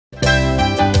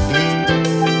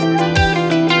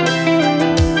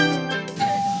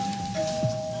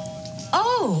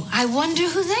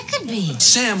Hey,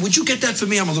 Sam, would you get that for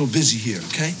me? I'm a little busy here,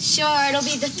 okay? Sure, it'll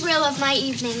be the thrill of my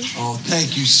evening. Oh,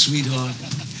 thank you, sweetheart.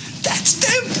 That's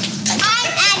them! I'm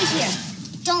out of here.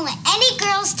 Don't let any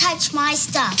girls touch my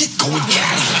stuff. Get going,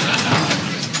 Caddy.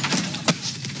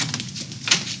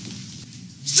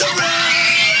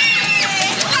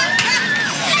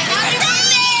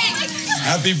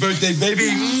 Happy birthday, baby.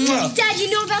 Dad, you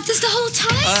know about this the whole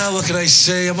time? What can I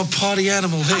say? I'm a party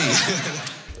animal.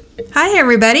 Hey. Hi,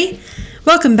 everybody.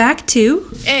 Welcome back to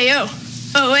Ayo.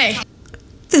 Oh, hey.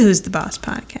 the Who's the Boss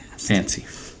podcast. Fancy.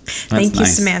 Thank you,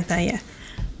 Samantha. Yeah.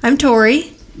 I'm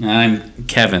Tori. I'm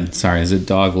Kevin. Sorry, there's a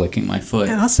dog licking my foot.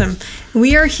 Awesome.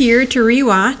 We are here to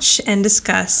rewatch and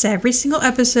discuss every single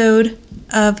episode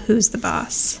of Who's the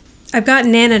Boss. I've got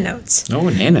Nana notes. Oh,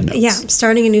 Nana notes. Yeah, I'm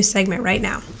starting a new segment right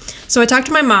now. So I talked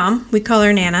to my mom. We call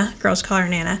her Nana. Girls call her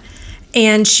Nana.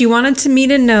 And she wanted me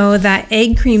to know that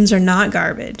egg creams are not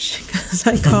garbage because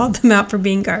I called them out for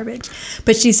being garbage.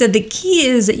 But she said the key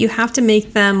is that you have to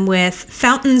make them with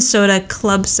fountain soda,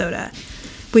 club soda,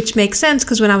 which makes sense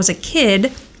because when I was a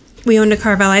kid, we owned a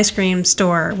Carvel ice cream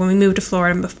store when we moved to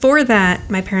Florida. And before that,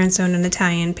 my parents owned an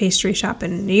Italian pastry shop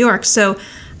in New York. So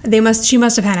she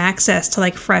must have had access to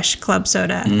like fresh club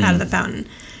soda out of the fountain.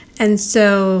 And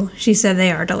so she said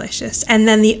they are delicious. And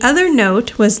then the other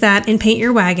note was that in Paint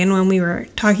Your Wagon, when we were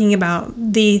talking about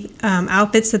the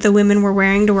outfits that the women were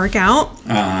wearing to work out,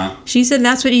 she said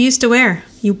that's what you used to wear.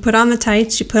 You put on the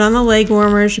tights, you put on the leg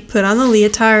warmers, you put on the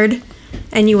leotard,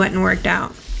 and you went and worked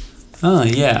out. Oh,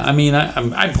 yeah. I mean,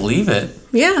 I believe it.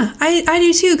 Yeah, I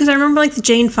do too, because I remember like the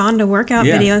Jane Fonda workout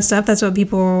video and stuff. That's what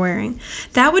people were wearing.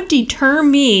 That would deter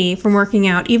me from working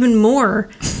out even more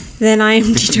than I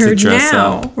am deterred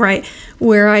now, right?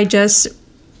 Where I just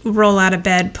roll out of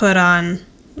bed, put on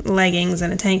leggings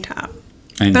and a tank top.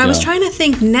 But I was trying to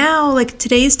think now, like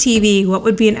today's TV, what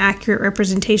would be an accurate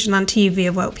representation on TV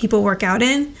of what people work out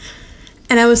in?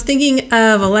 And I was thinking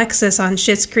of Alexis on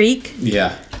Schitt's Creek.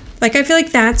 Yeah. Like, I feel like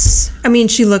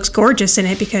she looks gorgeous in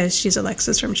it because she's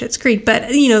Alexis from Schitt's Creek.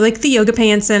 But, like the yoga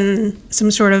pants and some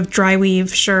sort of dry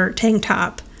weave shirt, tank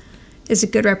top is a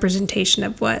good representation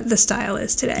of what the style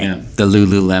is today. Yeah, the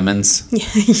Lululemons.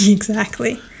 Yeah,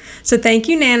 exactly. So thank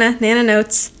you, Nana. Nana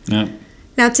notes. Yeah.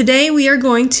 Now, today we are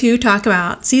going to talk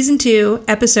about Season 2,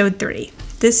 Episode 3.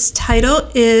 This title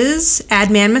is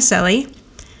Ad Man Maselli.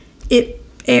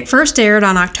 It first aired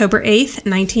on October 8th,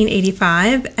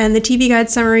 1985, and the TV Guide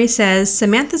summary says,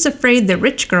 Samantha's afraid the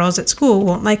rich girls at school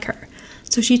won't like her.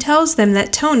 So she tells them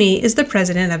that Tony is the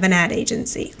president of an ad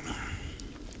agency.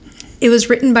 It was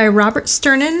written by Robert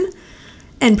Sternin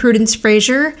and Prudence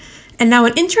Fraser. And now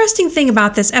an interesting thing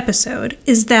about this episode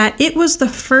is that it was the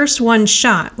first one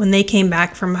shot when they came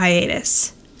back from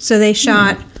hiatus. So they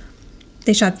shot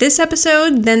this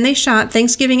episode, then they shot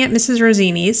Thanksgiving at Mrs.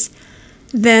 Rosini's,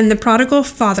 then The Prodigal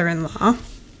Father-in-Law,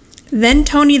 then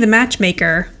Tony the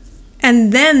Matchmaker,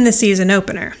 and then the season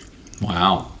opener.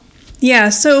 Wow. Yeah,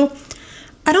 so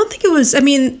I don't think it was,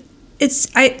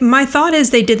 my thought is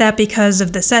they did that because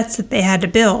of the sets that they had to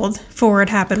build for It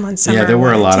Happened One Summer. Yeah, there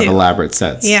were a lot of elaborate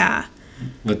sets. Yeah.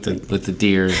 With the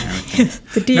deer and everything.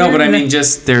 The deer. No, but I mean,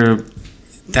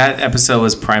 that episode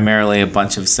was primarily a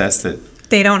bunch of sets that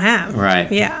they don't have.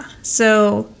 Right. Yeah.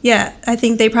 So, yeah, I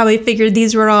think they probably figured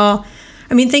these were all...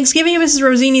 Thanksgiving at Mrs.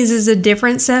 Rosini's is a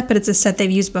different set, but it's a set they've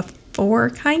used before,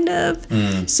 kind of.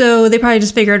 So they probably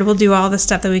just figured we'll do all the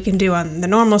stuff that we can do on the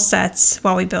normal sets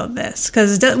while we build this.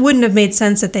 Because it wouldn't have made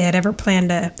sense that they had ever planned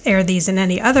to air these in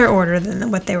any other order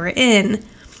than what they were in.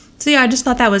 So yeah, I just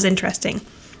thought that was interesting.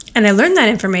 And I learned that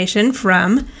information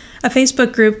from a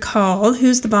Facebook group called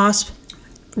Who's the Boss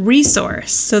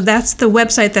Resource. So that's the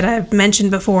website that I've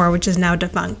mentioned before, which is now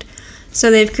defunct. So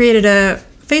they've created a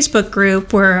Facebook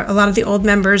group where a lot of the old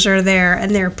members are there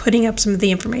and they're putting up some of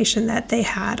the information that they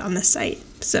had on the site.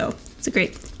 So it's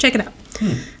check it out.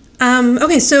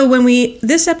 Okay, so when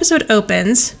this episode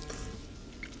opens,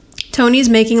 Tony's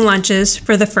making lunches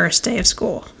for the first day of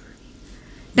school.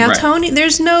 Now, right. Tony,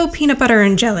 there's no peanut butter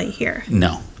and jelly here.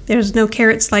 No. There's no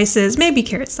carrot slices, maybe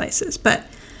carrot slices, but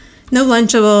no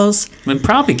Lunchables.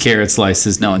 Probably carrot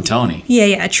slices knowing Tony.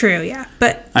 Yeah, true, yeah.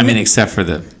 But except for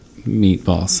the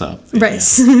meatball sub. Right,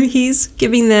 so he's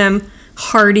giving them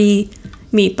hearty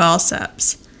meatball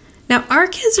subs. Now, our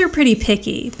kids are pretty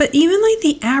picky, but even like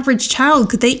the average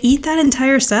child, could they eat that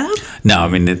entire sub? No,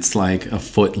 it's like a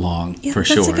foot long, for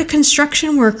sure. That's like a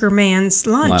construction worker man's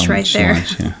lunch right there.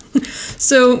 Lunch, yeah.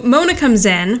 So Mona comes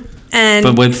in, and...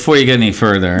 But before you get any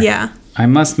further, yeah, I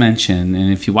must mention,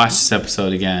 and if you watch this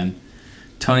episode again,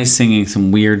 Tony's singing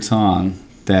some weird song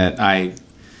that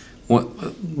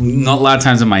a lot of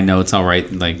times in my notes I'll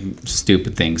write like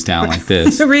stupid things down like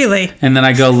this. Really? And then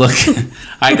I go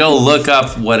look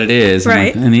up what it is.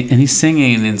 Right. And he's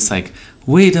singing, and it's like,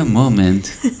 wait a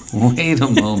moment.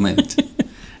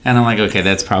 And I'm like, okay,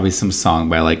 that's probably some song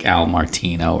by like Al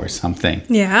Martino or something.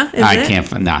 Yeah. I can't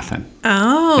find nothing.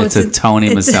 Oh. It's a Tony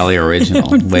Maselli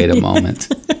original. Wait a moment.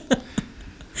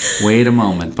 Wait a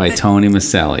moment by Tony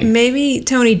Maselli. Maybe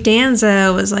Tony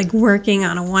Danza was like working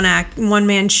on a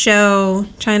one-man show,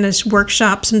 trying to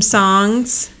workshop some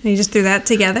songs, and he just threw that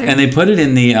together. And they put it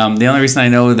in the only reason I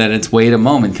know that it's wait a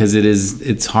moment, because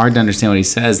it's hard to understand what he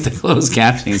says. The closed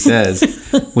captioning says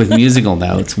with musical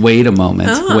notes, wait a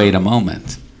moment, wait a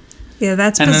moment. Yeah,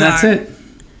 that's and bizarre. And then that's it.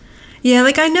 Yeah,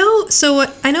 like I know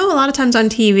a lot of times on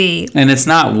TV. And it's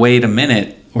not wait a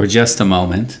minute or just a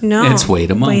moment. No. It's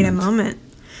wait a moment. Wait a moment.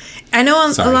 I know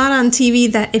a lot on TV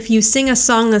that if you sing a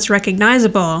song that's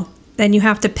recognizable, then you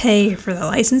have to pay for the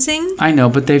licensing. I know,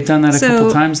 but they've done that a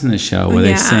couple times in the show where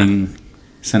they sing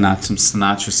some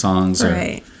Sinatra songs.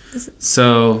 Right.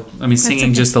 So, I mean,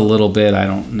 singing just a little bit, I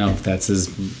don't know if that's as...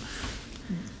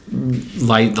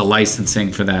 the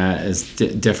licensing for that is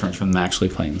different from actually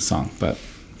playing the song, but...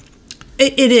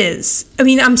 It is. I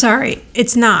mean, I'm sorry.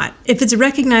 It's not. If it's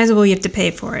recognizable, you have to pay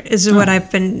for it. Is what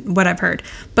I've heard.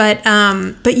 But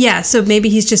yeah. So maybe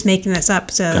he's just making this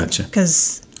up. So Gotcha.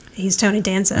 Because he's Tony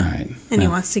Danza, right. and he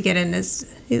wants to get in as.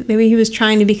 Maybe he was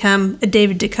trying to become a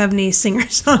David Duchovny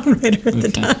singer-songwriter at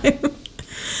the time.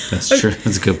 That's true.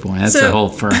 That's a good point. That's a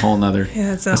whole nother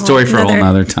a story for a whole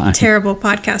nother time. Terrible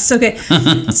podcast. Okay,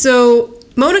 so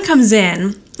Mona comes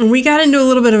in. And we got into a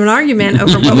little bit of an argument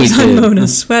over what was on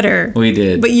Mona's sweater. We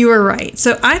did. But you were right.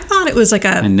 So I thought it was like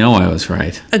I know I was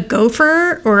right. A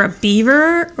gopher or a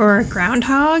beaver or a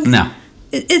groundhog. No.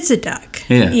 It's a duck.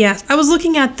 Yeah. Yes. I was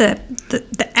looking at the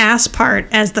ass part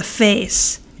as the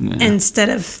face instead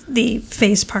of the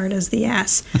face part as the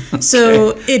ass. Okay.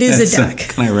 So it is a duck.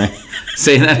 Can I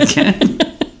say that again?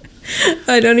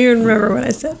 I don't even remember what I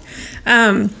said.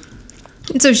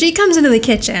 So she comes into the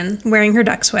kitchen wearing her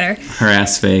duck sweater. Her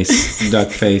ass face, duck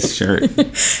face shirt.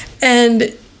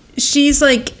 And she's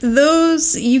like,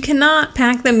 you cannot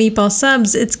pack the meatball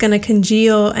subs. It's going to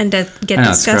congeal and get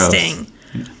disgusting.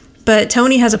 But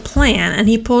Tony has a plan, and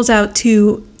he pulls out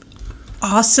 2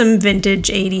 awesome vintage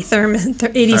 80s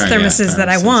thermoses that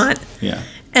I want. Yeah.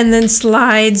 And then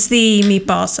slides the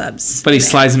meatball subs. But he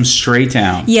slides them straight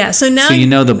down. Yeah, so now... So you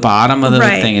know the bottom of the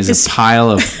thing is a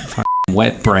pile of...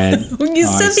 wet bread. When you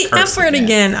said the F word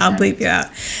again, I'll bleep you out.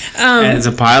 And it's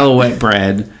a pile of wet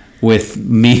bread with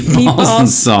meatballs and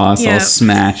sauce all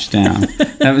smashed down.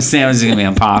 That sandwich is going to be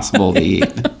impossible to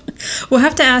eat. We'll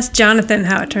have to ask Jonathan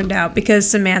how it turned out, because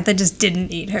Samantha just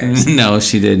didn't eat hers. No,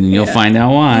 she didn't. You'll find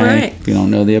out why if you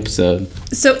don't know the episode.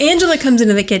 So Angela comes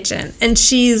into the kitchen, and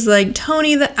she's like,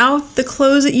 Tony, the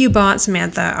clothes that you bought,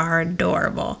 Samantha, are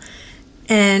adorable.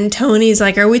 And Tony's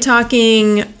like, are we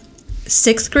talking...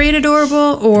 6th grade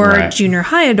adorable or junior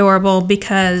high adorable,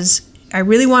 because I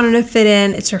really wanted to fit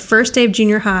in. It's her first day of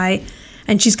junior high,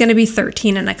 and she's going to be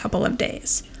 13 in a couple of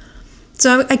days.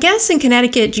 So I guess in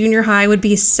Connecticut, junior high would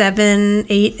be 7,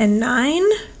 8, and 9?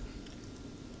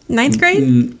 9th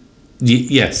grade?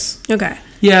 Yes. Okay.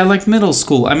 Yeah, like middle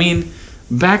school. I mean,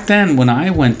 back then when I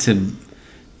went to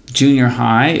junior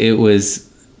high, it was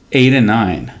 8 and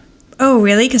 9. Oh,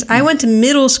 really? Because I went to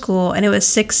middle school, and it was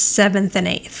 6th, 7th, and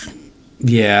 8th.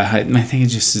 Yeah, I think it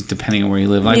just is depending on where you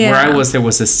live. Like where I was, there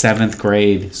was a 7th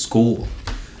grade school,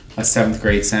 a 7th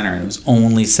grade center, and it was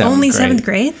only 7th grade. Only 7th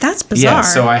grade? That's bizarre. Yeah,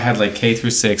 so I had like K through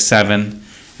 6, 7,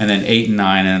 and then 8 and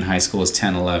 9, and then high school was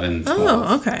 10, 11, 12.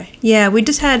 Oh, okay. Yeah, we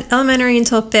just had elementary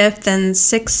until 5th, then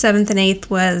 6th, 7th, and 8th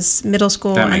was middle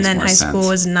school, and then high school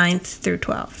was 9th through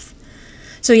 12th.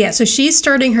 So yeah, so she's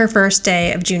starting her first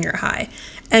day of junior high,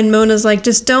 and Mona's like,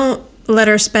 just don't let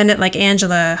her spend it like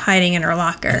Angela hiding in her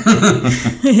locker.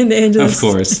 And Angela, of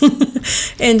course.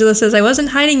 Angela says, I wasn't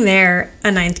hiding there. A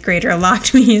 9th grader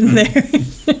locked me in there.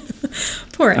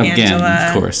 Poor Angela.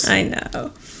 Of course. I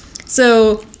know.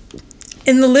 So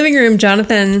in the living room,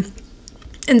 Jonathan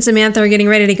and Samantha are getting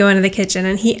ready to go into the kitchen,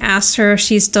 and he asks her if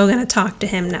she's still going to talk to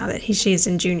him now that she's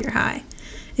in junior high.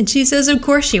 And she says, of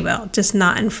course she will, just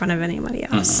not in front of anybody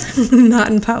else. Not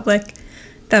in public.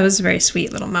 That was a very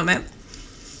sweet little moment.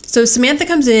 So Samantha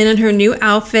comes in her new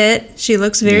outfit. She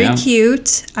looks very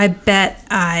cute. I bet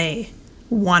I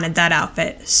wanted that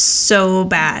outfit so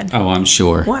bad. Oh, I'm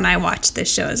sure. When I watched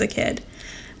this show as a kid.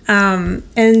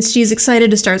 And she's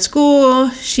excited to start school.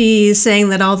 She's saying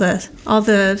that all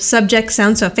the subjects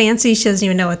sound so fancy, she doesn't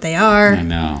even know what they are. I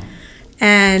know.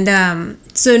 And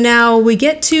so now we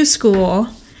get to school,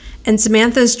 and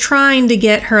Samantha's trying to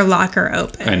get her locker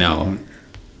open. I know.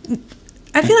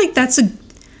 I feel like that's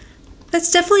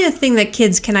definitely a thing that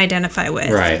kids can identify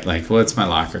with. Right. Like, what's my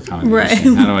locker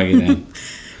combination? Right. How do I get in?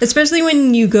 Especially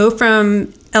when you go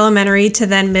from elementary to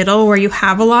then middle where you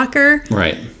have a locker.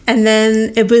 Right. And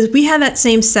then we had that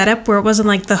same setup where it wasn't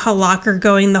like the locker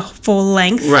going the full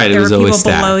length. Right. There It was were always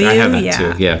people stacked. below you. I have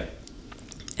that too. Yeah.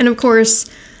 And of course,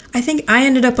 I think I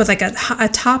ended up with like a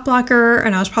top locker,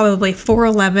 and I was probably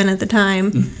 4'11" at the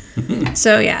time.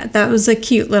 So yeah, that was a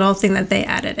cute little thing that they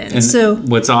added in. And so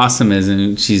what's awesome is,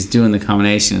 and she's doing the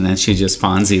combination, and then she just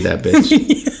Fonzie that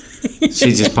bitch.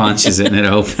 She just punches it and it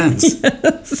opens.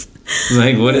 Yes.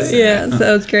 Like, what is that? Yeah,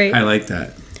 that was great. I like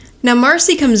that. Now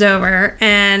Marcy comes over,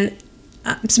 and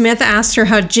Samantha asked her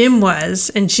how gym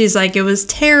was, and she's like, "It was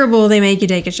terrible. They make you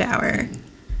take a shower."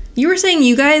 You were saying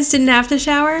you guys didn't have to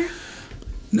shower?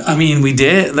 I mean, we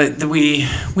did. Like, we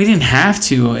didn't have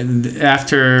to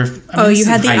after. You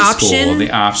had the option.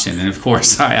 The option, and of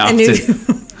course, I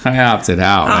opted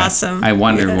out. Awesome. I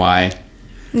wondered why.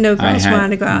 No girls wanted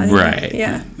to go out. Right.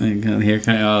 Yeah.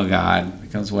 Oh God, here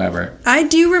comes Weber. I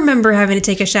do remember having to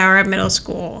take a shower at middle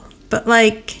school, but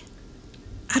like,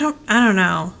 I don't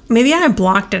know. Maybe I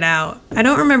blocked it out. I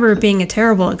don't remember it being a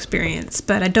terrible experience,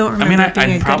 but I don't remember it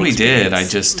being a good probably experience. did. I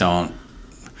just don't.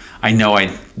 I know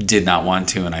I did not want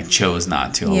to, and I chose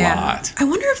not to a lot. I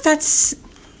wonder if that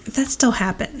still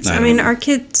happens. I I mean, don't- our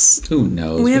kids. Who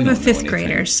knows? We have a don't know 5th anything.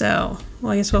 grader, so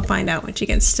I guess we'll find out when she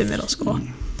gets to middle school.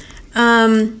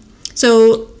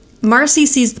 So Marcy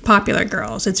sees the popular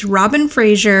girls. It's Robin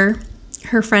Fraser,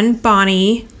 her friend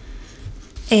Bonnie,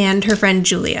 and her friend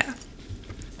Julia.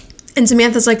 And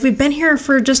Samantha's like, "We've been here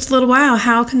for just a little while.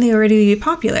 How can they already be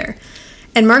popular?"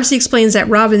 And Marcy explains that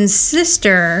Robin's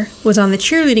sister was on the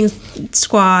cheerleading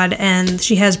squad, and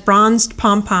she has bronzed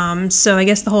pom-poms, so I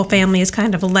guess the whole family is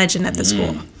kind of a legend at the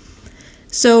school.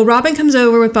 So Robin comes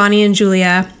over with Bonnie and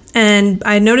Julia, and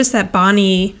I noticed that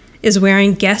Bonnie is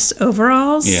wearing Guess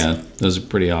overalls. Yeah, those are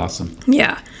pretty awesome.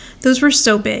 Yeah, those were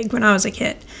so big when I was a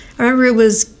kid. I remember it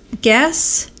was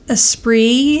Guess,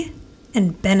 Esprit,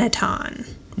 and Benetton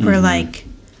were like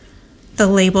the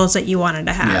labels that you wanted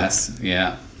to have. Yes,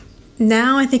 yeah.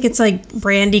 Now I think it's like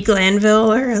Brandy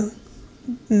Glanville or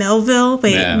Melville.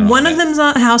 Wait, Yeah, one of them's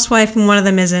a housewife and one of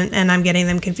them isn't, and I'm getting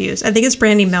them confused. I think it's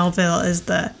Brandy Melville is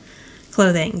the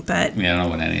clothing, but Yeah, I don't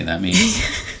know what any of that means.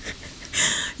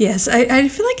 yes, I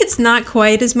feel like it's not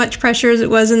quite as much pressure as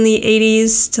it was in the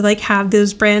 80s to like have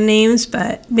those brand names,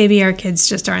 but maybe our kids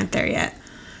just aren't there yet.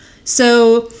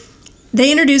 So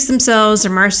they introduce themselves.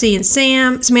 They're Marcy and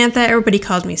Samantha. Everybody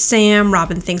calls me Sam.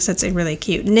 Robin thinks that's a really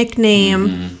cute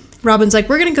nickname. Robin's like,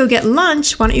 "We're going to go get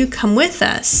lunch. Why don't you come with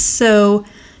us?" So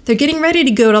they're getting ready to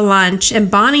go to lunch, and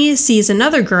Bonnie sees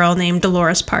another girl named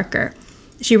Dolores Parker.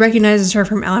 She recognizes her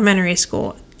from elementary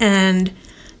school, and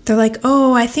they're like,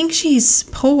 "Oh, I think she's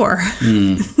poor."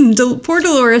 Poor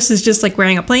Dolores is just like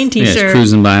wearing a plain Yeah, t-shirt. she's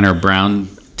cruising by in her brown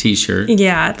t-shirt.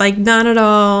 Yeah, like not at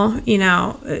all,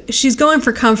 she's going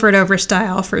for comfort over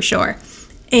style for sure.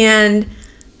 And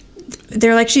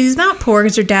they're like, she's not poor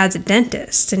because her dad's a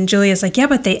dentist. And Julia's like, yeah,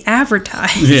 but they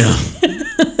advertise. Yeah.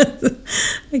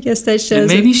 I guess that shows.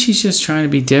 Maybe she's just trying to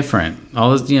be different.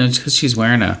 All this, just because she's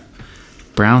wearing a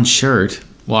brown shirt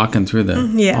walking through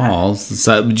the halls.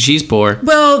 So she's poor.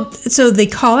 Well, so they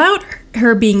call out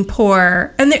her being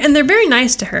poor, and they're very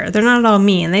nice to her. They're not at all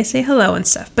mean. They say hello and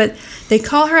stuff, but they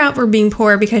call her out for being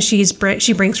poor because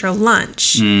she brings her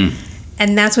lunch,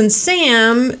 and that's when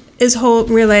Sam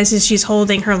realizes she's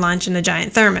holding her lunch in a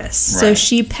giant thermos. So Right.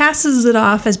 she passes it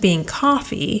off as being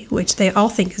coffee, which they all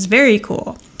think is very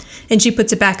cool, and she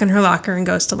puts it back in her locker and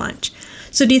goes to lunch.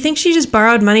 So do you think she just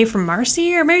borrowed money from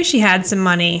Marcy, or maybe she had some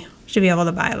money to be able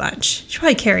to buy lunch? She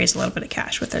probably carries a little bit of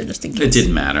cash with her just in case. It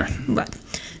didn't matter. But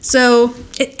so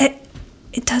it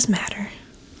does matter.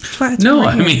 No,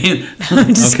 I mean,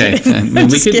 just okay. kidding. I mean,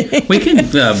 Just we could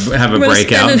have a gonna breakout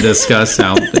spend and it. discuss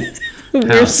how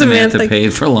Where's Samantha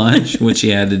paid for lunch, what she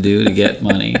had to do to get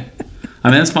money. I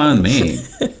mean, that's fine with me.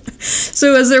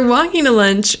 So as they're walking to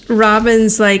lunch,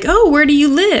 Robin's like, "Oh, where do you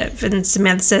live?" And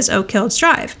Samantha says, "Oak Hills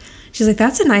Drive." She's like,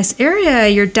 "That's a nice area.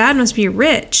 Your dad must be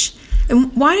rich."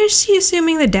 And why is she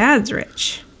assuming the dad's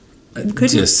rich?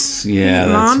 Just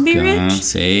Mom be that's rich?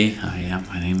 See, I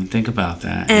didn't even think about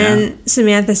that. And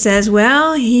Samantha says,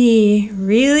 "Well, he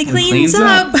really cleans cleans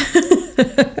up."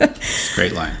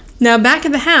 Great line. Now back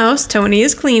at the house, Tony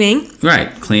is cleaning. Right,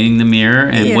 cleaning the mirror,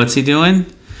 and Yeah. what's he doing?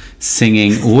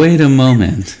 Singing, "Wait a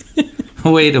moment,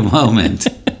 wait a moment."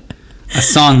 A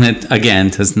song that, again,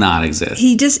 does not exist.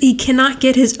 He cannot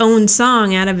get his own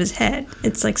song out of his head.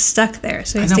 It's like stuck there.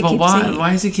 So he I has know, to but keep why? singing.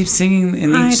 Why does he keep singing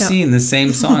in I each don't- scene the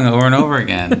same song over and over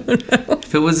again?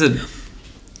 If it was a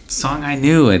song I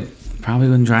knew, it probably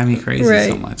wouldn't drive me crazy so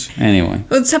Right. much. Anyway,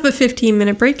 Let's have a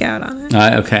 15-minute breakout on it.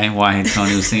 okay. Why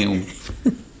Tony was singing?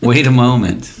 Wait a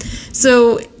moment.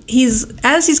 So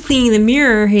as he's cleaning the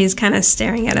mirror, he's kind of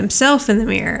staring at himself in the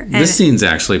mirror. And, This scene's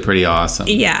actually pretty awesome.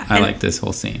 Yeah, I and- like this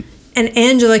whole scene. and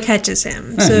Angela catches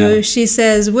him. I So know. she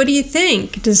says, "What do you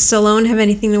think? Does Stallone have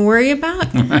anything to worry about?"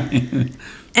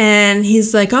 And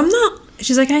he's like, "I'm not."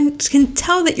 She's like, "I can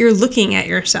tell that you're looking at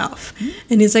yourself."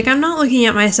 And he's like, "I'm not looking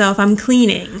at myself. I'm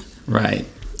cleaning." Right.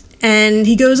 And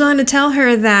he goes on to tell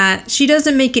her that she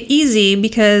doesn't make it easy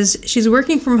because she's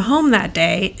working from home that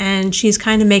day and she's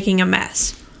kind of making a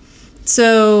mess.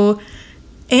 So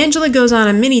Angela goes on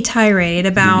a mini tirade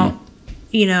about,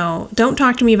 don't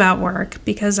talk to me about work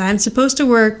because I'm supposed to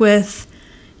work with,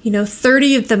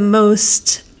 30 of the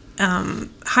most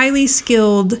highly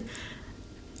skilled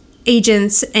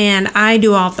agents and I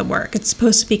do all of the work. It's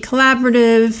supposed to be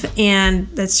collaborative and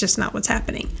that's just not what's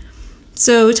happening.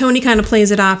 So Tony kind of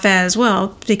plays it off as,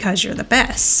 well, because you're the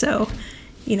best. So,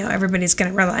 everybody's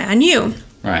going to rely on you.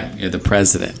 Right. You're the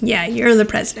president. Yeah, you're the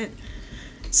president.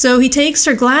 So he takes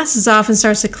her glasses off and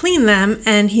starts to clean them.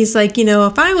 And he's like,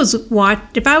 if I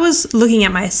was looking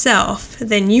at myself,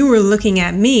 then you were looking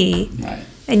at me Right.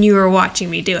 and you were watching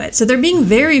me do it. So they're being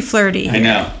very flirty here, I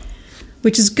know.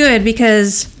 which is good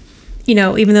because,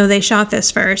 even though they shot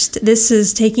this first, this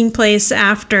is taking place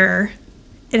after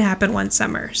it happened one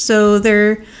summer. So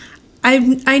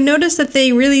I noticed that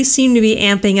they really seem to be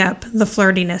amping up the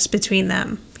flirtiness between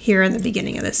them here in the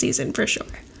beginning of the season for sure.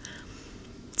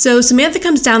 So Samantha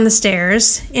comes down the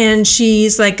stairs and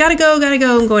she's like, gotta go, I'm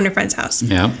going to a friend's house.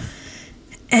 Yeah.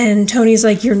 And Tony's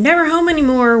like, you're never home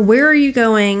anymore. Where are you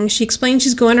going? She explains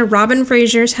she's going to Robin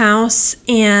Fraser's house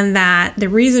and that the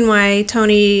reason why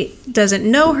Tony doesn't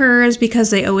know her is because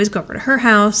they always go over to her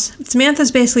house.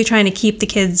 Samantha's basically trying to keep the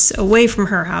kids away from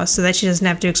her house so that she doesn't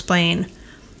have to explain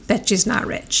that she's not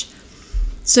rich.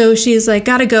 So she's like,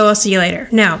 gotta go, I'll see you later.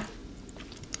 Now,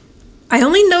 I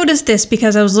only noticed this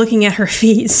because I was looking at her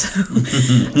feet.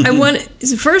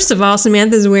 First of all,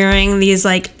 Samantha's wearing these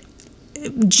like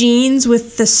jeans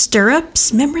with the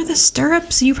stirrups. Remember the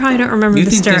stirrups? You probably don't remember You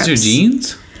the think stirrups. these are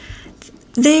jeans?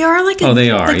 They are like a Oh, they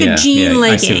are, like yeah, a jean yeah, I see what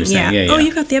legging. you're saying. Yeah, Oh, yeah.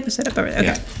 you got the episode up over there. Okay.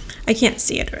 Yeah. I can't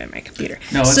see it in my computer.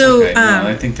 No, it's so, okay. No,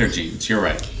 I think they're jeans. You're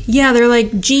right. yeah, they're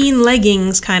like jean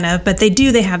leggings kind of, but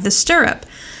they have the stirrup.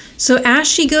 So as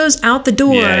she goes out the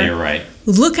door, Yeah, you're right.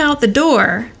 look out the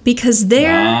door because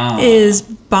there is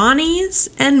Bonnie's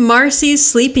and Marcy's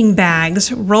sleeping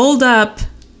bags rolled up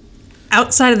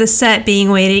outside of the set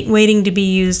waiting to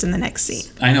be used in the next scene.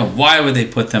 I know. Why would they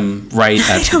put them right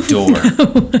at the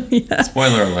door? Yeah.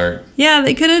 Spoiler alert. Yeah,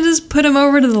 they could have just put them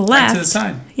over to the Back left. to the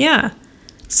side. Yeah.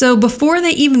 So before they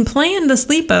even planned the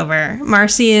sleepover,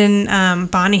 Marcy and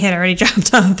Bonnie had already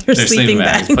dropped off their Their sleeping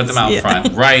bags. Put them out Yeah.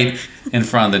 front, right in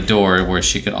front of the door where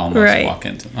she could almost Right. walk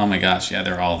into. Oh my gosh, yeah,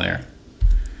 they're all there.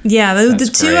 Yeah, the That's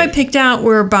two I great. picked out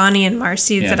were Bonnie and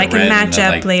Marcy Yeah, that the I can red match and the,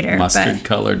 up like, later. Mustard But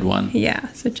colored one. yeah,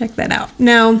 so check that out.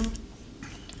 Now,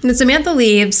 when Samantha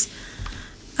leaves,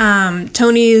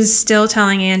 Tony's still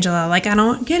telling Angela, like, I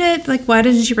don't get it. Like, why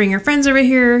didn't you bring your friends over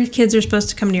here? Kids are supposed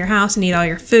to come to your house and eat all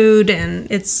your food, and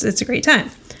it's a great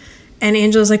time. And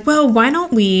Angela's like, well, why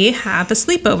don't we have a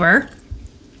sleepover?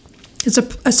 It's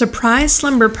a surprise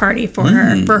slumber party for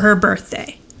her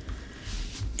birthday.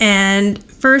 And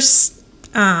first,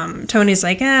 Tony's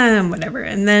like, whatever.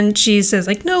 And then she says,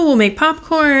 like, no, we'll make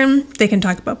popcorn. They can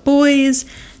talk about boys.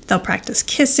 They'll practice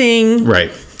kissing.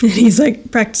 Right. And he's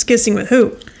like, practice kissing with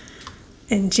who?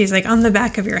 And she's like, on the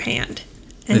back of your hand.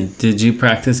 And Did you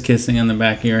practice kissing on the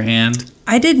back of your hand?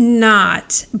 I did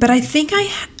not, but I think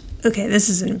okay, this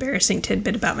is an embarrassing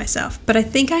tidbit about myself, but I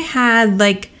think I had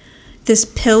like this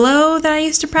pillow that I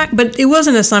used to practice, but it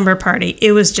wasn't a slumber party.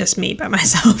 It was just me by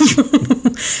myself.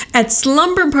 At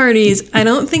slumber parties, I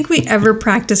don't think we ever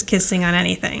practiced kissing on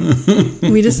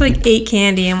anything. We just like ate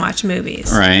candy and watched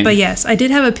movies. Right. But yes, I did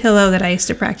have a pillow that I used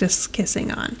to practice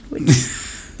kissing on, which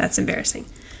that's embarrassing.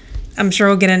 I'm sure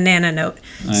we'll get a Nana note.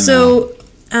 So,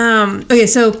 okay,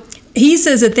 so he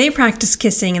says that they practice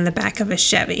kissing in the back of a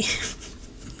Chevy.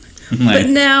 But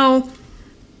now,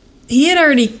 he had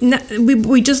already,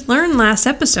 we just learned last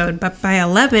episode, but by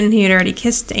 11, he had already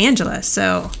kissed Angela,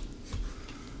 so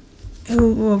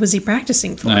what was he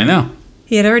practicing for? I know.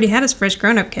 He had already had his first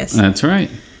grown-up kiss. That's right.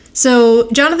 So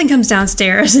Jonathan comes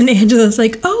downstairs and Angela's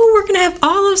like, oh, we're going to have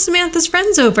all of Samantha's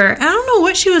friends over. I don't know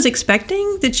what she was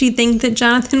expecting. Did she think that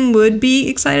Jonathan would be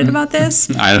excited about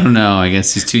this? I don't know. I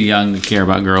guess he's too young to care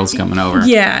about girls coming over.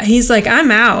 Yeah, he's like,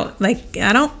 I'm out. Like,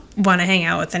 I don't want to hang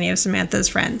out with any of Samantha's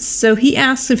friends. So he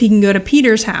asks if he can go to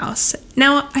Peter's house.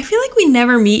 Now, I feel like we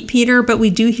never meet Peter, but we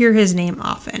do hear his name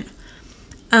often.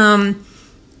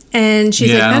 And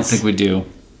she's like, I don't think we do.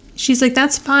 She's like,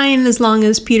 that's fine as long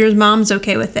as Peter's mom's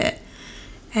okay with it.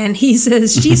 And he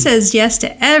says, she says yes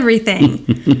to everything.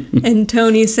 And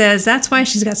Tony says, that's why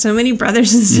she's got so many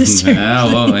brothers and sisters.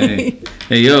 Oh, hey,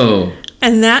 yo.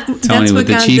 And Tony that's what with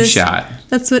the got cheap this, shot.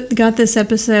 That's what got this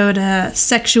episode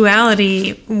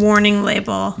sexuality warning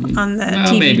label on the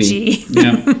TVG. Maybe.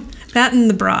 Yeah. That and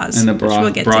the bras. And the which we'll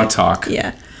get bra to. talk.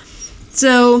 Yeah.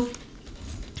 So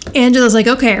Angela's like,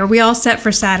 okay, are we all set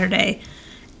for Saturday?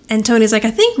 And Tony's like,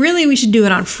 I think really we should do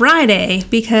it on Friday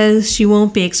because she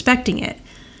won't be expecting it.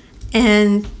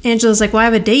 And Angela's like, well, I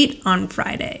have a date on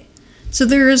Friday. So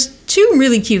there's two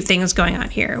really cute things going on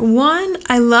here. One,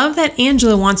 I love that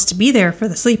Angela wants to be there for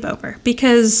the sleepover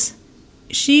because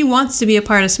she wants to be a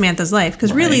part of Samantha's life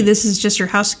because really this is just her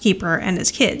housekeeper and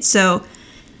his kids. So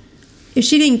if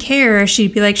she didn't care,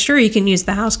 she'd be like, sure, you can use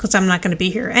the house because I'm not going to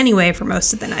be here anyway for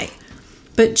most of the night.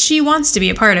 But she wants to be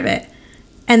a part of it.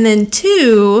 And then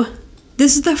two,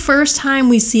 this is the first time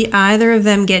we see either of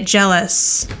them get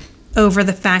jealous over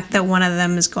the fact that one of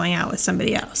them is going out with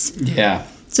somebody else. Yeah.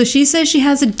 So she says she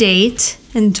has a date,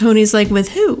 and Tony's like, with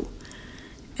who?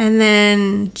 And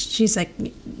then she's like,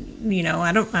 you know,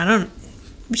 I don't.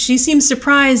 She seems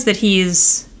surprised that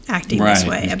he's acting this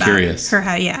way about curious. her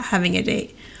having a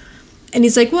date. And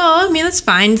he's like, well, I mean, that's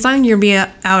fine. It's not like you're going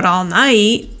to be out all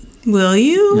night, will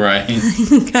you? Right.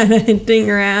 Kind of hinting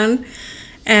around.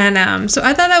 And so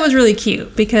I thought that was really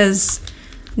cute because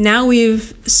now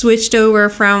we've switched over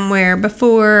from where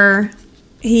before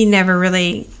he never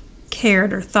really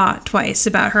cared or thought twice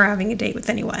about her having a date with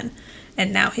anyone.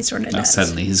 And now he sort of does.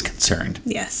 Suddenly he's concerned.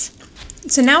 Yes.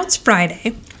 So now it's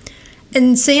Friday.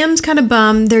 And Sam's kind of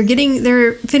bummed.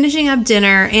 They're finishing up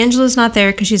dinner. Angela's not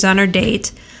there because she's on her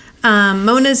date.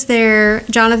 Mona's there,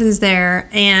 Jonathan's there,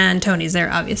 and Tony's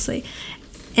there, obviously.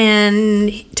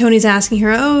 And Tony's asking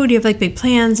her, oh, do you have like big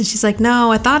plans? And she's like,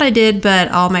 no, I thought I did,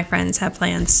 but all my friends have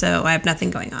plans, so I have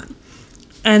nothing going on.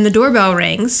 And the doorbell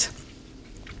rings,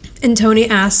 and Tony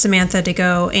asks Samantha to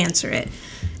go answer it.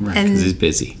 Right, because he's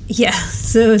busy. Yeah,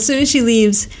 so as soon as she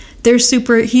leaves,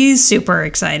 he's super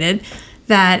excited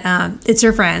that it's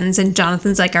her friends, and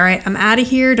Jonathan's like, all right, I'm out of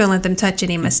here, don't let them touch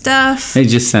any of my stuff. They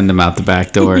just send him out the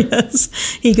back door.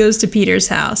 Yes, he goes to Peter's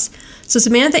house. So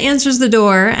Samantha answers the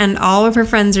door, and all of her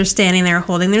friends are standing there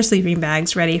holding their sleeping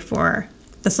bags ready for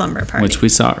the slumber party. Which we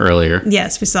saw earlier.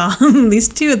 Yes, we saw at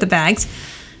least two of the bags.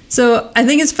 So I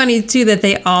think it's funny, too, that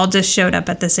they all just showed up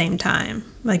at the same time.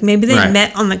 Like, maybe they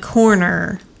met on the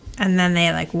corner, and then they,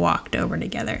 like, walked over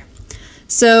together.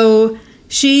 So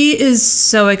she is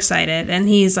so excited, and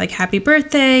he's like, happy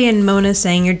birthday, and Mona's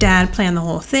saying your dad planned the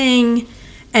whole thing.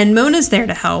 And Mona's there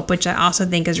to help, which I also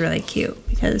think is really cute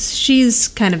because she's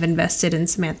kind of invested in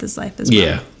Samantha's life as well.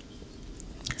 Yeah.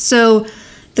 So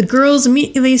the girls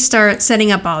immediately start setting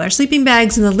up all their sleeping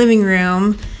bags in the living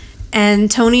room,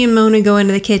 and Tony and Mona go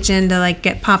into the kitchen to like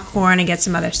get popcorn and get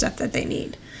some other stuff that they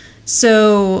need.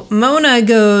 So Mona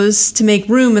goes to make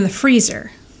room in the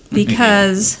freezer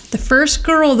because the first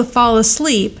girl to fall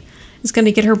asleep is going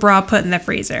to get her bra put in the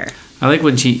freezer. I like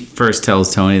when she first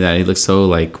tells Tony that. He looks so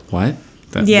like, what?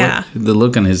 Yeah. The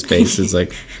look on his face is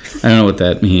like, I don't know what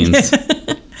that means.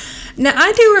 Now,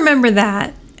 I do remember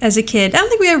that as a kid. I don't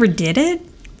think we ever did it,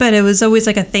 but it was always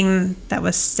like a thing that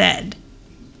was said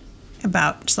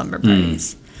about slumber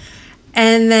parties.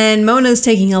 And then Mona's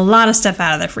taking a lot of stuff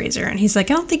out of the freezer, and he's like,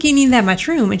 I don't think you need that much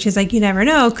room. And she's like, you never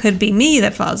know. Could be me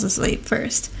that falls asleep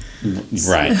first.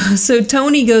 Right. So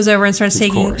Tony goes over and starts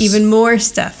taking even more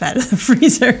stuff out of the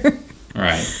freezer.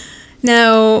 Right.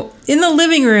 Now, in the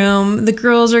living room, the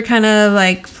girls are kind of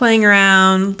like playing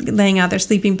around, laying out their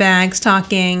sleeping bags,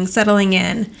 talking, settling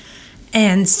in.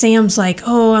 And Sam's like,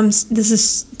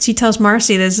 she tells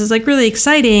Marcy, this is like really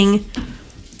exciting.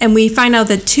 And we find out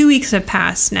that 2 weeks have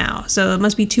passed now. So it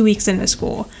must be 2 weeks into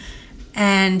school.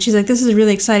 And she's like, this is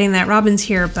really exciting that Robin's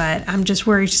here, but I'm just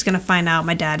worried she's going to find out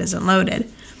my dad isn't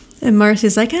loaded. And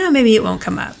Marcy's like, maybe it won't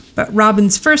come up. But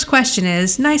Robin's first question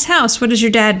is, nice house, what does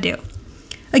your dad do?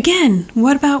 Again,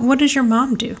 what does your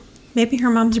mom do? Maybe her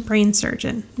mom's a brain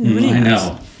surgeon. Nobody knows. I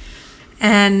know.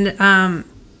 And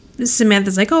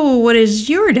Samantha's like, what does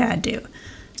your dad do?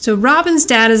 So Robin's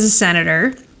dad is a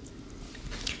senator.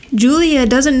 Julia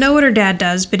doesn't know what her dad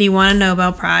does, but he won a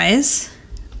Nobel Prize.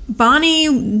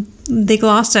 Bonnie, they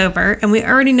glossed over, and we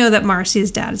already know that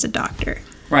Marcy's dad is a doctor.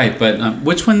 Right, but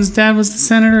which one's dad was the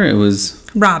senator? It was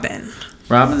Robin.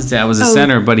 Robin's dad was a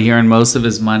senator, but he earned most of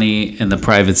his money in the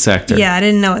private sector. Yeah, I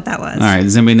didn't know what that was. All right,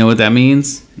 does anybody know what that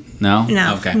means? No?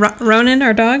 No. Okay. Ronan,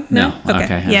 our dog? No.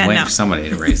 Okay. I was waiting for somebody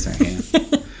to raise their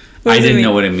hand. I didn't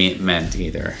know what it meant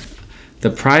either. The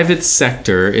private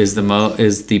sector is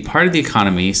the part of the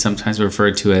economy sometimes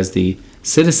referred to as the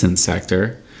citizen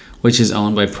sector, which is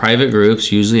owned by private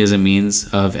groups, usually as a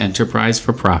means of enterprise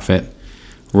for profit,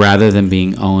 rather than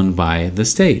being owned by the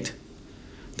state.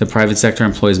 The private sector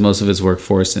employs most of its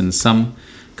workforce. In some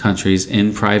countries,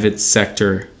 in private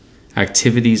sector,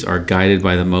 activities are guided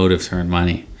by the motive to earn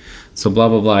money. So blah,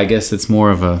 blah, blah. I guess it's more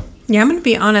of a... Yeah, I'm going to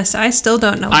be honest. I still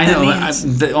don't know what that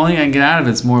means. The only thing I can get out of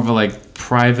it's more of a like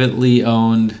privately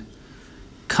owned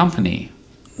company.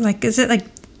 Like, is it like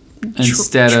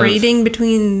Instead of trading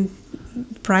between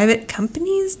private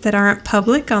companies that aren't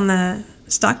public on the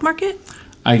stock market?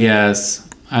 I guess.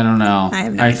 I don't know. I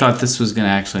have no idea. thought this was going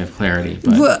to actually have clarity,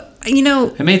 but Well, you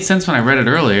know, it made sense when I read it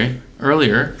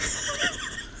earlier.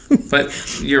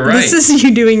 But you're right. this is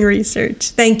you doing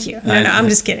research. Thank you. No, I'm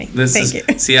just kidding. Thank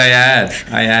you. See, I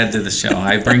add to the show.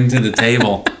 I bring to the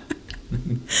table.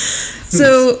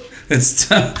 So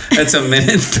It's a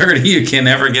minute 30 you can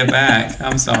never get back.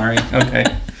 I'm sorry. Okay.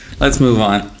 Let's move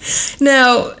on.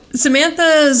 now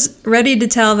Samantha's ready to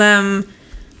tell them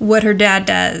what her dad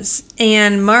does.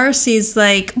 And Marcy's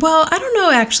like, well, I don't know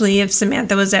actually if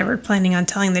Samantha was ever planning on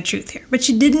telling the truth here, but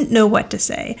she didn't know what to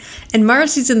say. And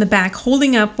Marcy's in the back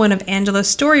holding up one of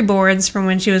Angela's storyboards from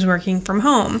when she was working from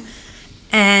home.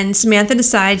 And Samantha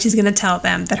decides she's going to tell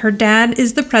them that her dad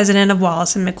is the president of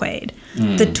Wallace & McQuade,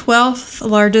 the 12th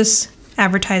largest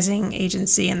advertising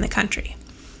agency in the country.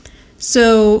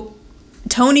 So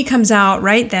Tony comes out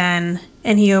right then,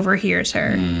 and he overhears her.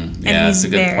 And that's he's a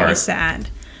good very part. sad.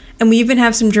 And we even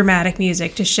have some dramatic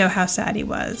music to show how sad he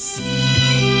was.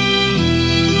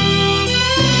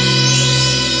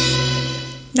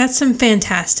 That's some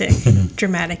fantastic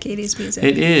dramatic 80s music.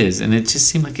 It is, and it just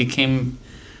seemed like it came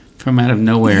from out of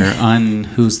nowhere on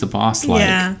Who's the Boss like.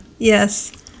 Yeah,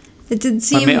 yes. It did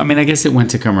seem... I mean, I guess it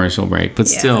went to commercial break, but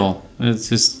Yeah. still, it's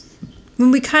just...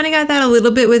 We kind of got that a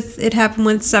little bit with It Happened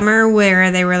One Summer,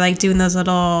 where they were like doing those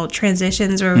little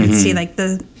transitions where we would see like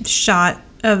the shot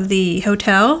of the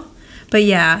hotel. But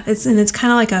yeah, it's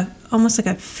kind of like almost like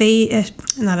a fade,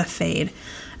 not a fade,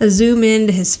 a zoom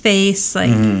into his face.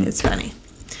 Like it's funny.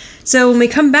 So when we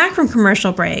come back from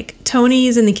commercial break,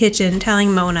 Tony's in the kitchen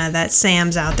telling Mona that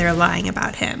Sam's out there lying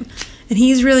about him, and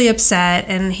he's really upset.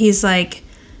 And he's like,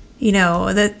 you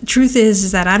know, the truth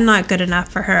is that I'm not good enough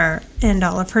for her and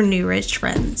all of her new rich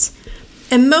friends.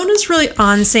 And Mona's really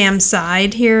on Sam's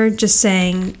side here, just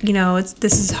saying, you know,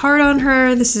 this is hard on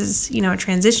her. This is, you know, a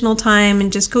transitional time,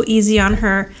 and just go easy on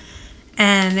her.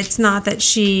 And it's not that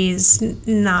she's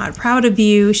not proud of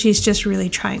you. She's just really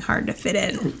trying hard to fit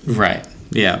in. Right.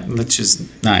 Yeah, which is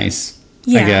nice,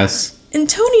 Yeah. I guess. And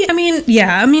Tony,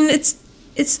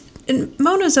 and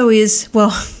Mona's always,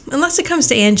 well, unless it comes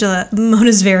to Angela,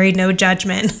 Mona's very no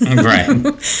judgment. Right.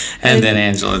 And then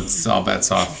Angela, it's all bets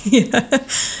off. Yeah.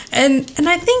 And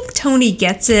I think Tony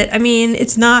gets it. I mean,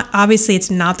 it's not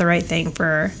the right thing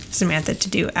for Samantha to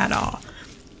do at all.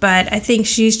 But I think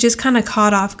she's just kind of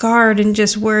caught off guard and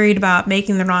just worried about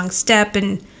making the wrong step.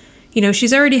 And, you know,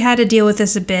 she's already had to deal with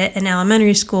this a bit in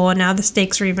elementary school, and now the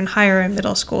stakes are even higher in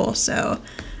middle school. So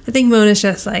I think Mona's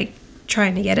just like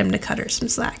trying to get him to cut her some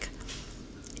slack.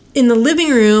 In the living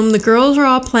room, the girls are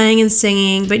all playing and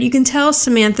singing, but you can tell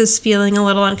Samantha's feeling a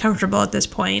little uncomfortable at this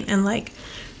point, and like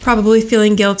probably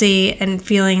feeling guilty and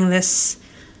feeling this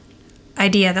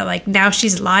idea that like now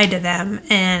she's lied to them,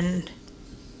 and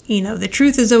you know, the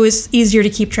truth is always easier to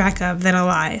keep track of than a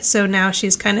lie. So now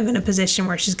she's kind of in a position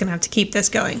where she's going to have to keep this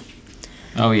going.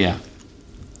 Oh, yeah.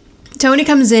 Tony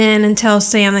comes in and tells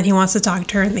Sam that he wants to talk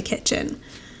to her in the kitchen.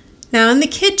 Now in the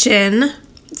kitchen,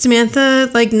 Samantha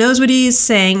like knows what he's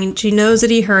saying. She knows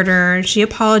that he hurt her. She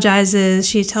apologizes.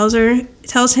 She tells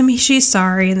him she's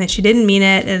sorry and that she didn't mean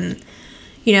it, and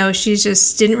you know, she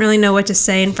just didn't really know what to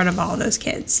say in front of all those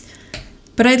kids.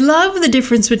 But I love the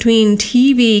difference between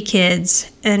TV kids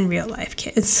and real life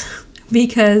kids,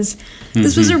 because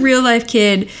this was a real life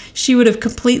kid. She would have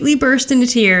completely burst into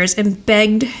tears and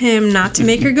begged him not to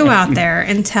make her go out there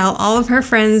and tell all of her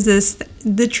friends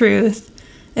the truth.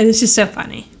 And it's just so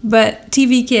funny. But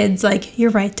TV kids, like,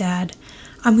 you're right, Dad.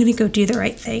 I'm going to go do the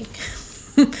right thing.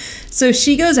 So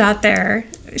she goes out there.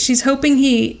 She's hoping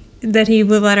that he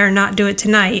will let her not do it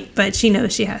tonight, but she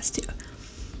knows she has to.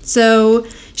 So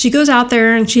she goes out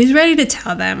there and she's ready to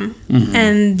tell them.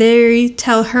 And they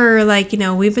tell her, like,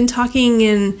 we've been talking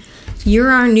and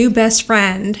you're our new best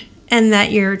friend and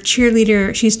that she's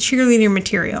cheerleader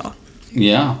material.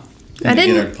 Yeah. I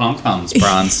didn't get her pom-poms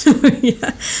bronzed.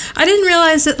 Yeah. I didn't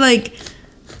realize that, like,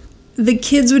 the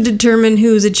kids would determine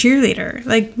who's a cheerleader.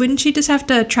 Like, wouldn't she just have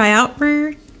to try out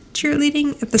for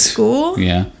cheerleading at the school?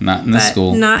 Yeah, not in the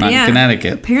school. Not in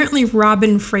Connecticut. Apparently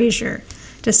Robin Fraser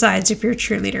decides if you're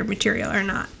cheerleader material or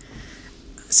not.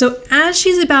 So as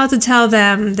she's about to tell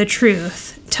them the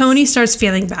truth, Tony starts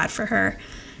feeling bad for her.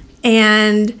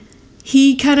 And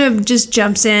he kind of just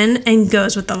jumps in and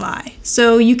goes with the lie.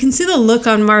 So you can see the look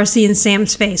on Marcy and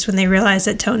Sam's face when they realize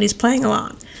that Tony's playing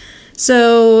along.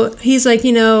 So he's like,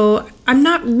 I'm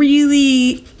not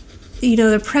really, he's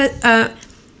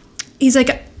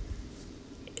like,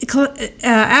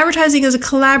 advertising is a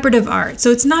collaborative art,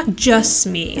 so it's not just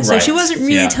me. So she wasn't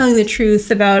really telling the truth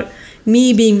about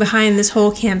me being behind this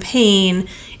whole campaign.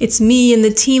 It's me and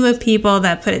the team of people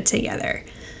that put it together.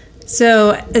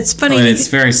 So it's funny. And it's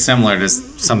very similar to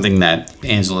something that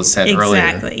Angela said earlier.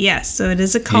 Exactly, yes. So it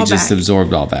is a callback. He just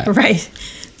absorbed all that. Right.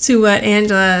 To what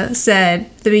Angela said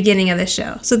at the beginning of the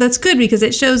show. So that's good because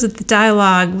it shows that the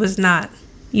dialogue was not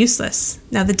useless.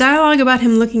 Now, the dialogue about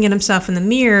him looking at himself in the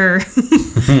mirror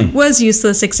was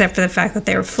useless except for the fact that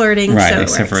they were flirting. Right, so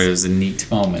except for it was a neat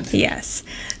moment. Yes.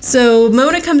 So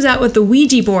Mona comes out with the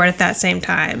Ouija board at that same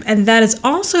time. And that is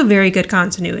also very good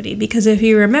continuity because if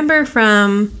you remember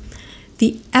from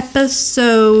the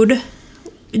episode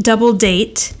Double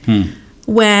Date,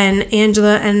 when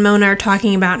Angela and Mona are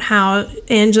talking about how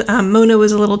Mona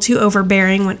was a little too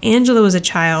overbearing when Angela was a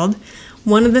child,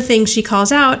 one of the things she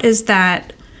calls out is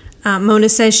that Mona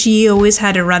says she always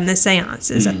had to run the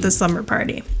seances at the slumber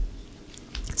party.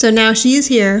 So now she is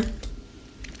here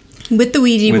with the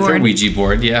Ouija board. With her Ouija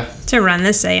board, yeah. To run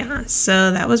the seance. So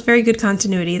that was very good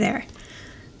continuity there.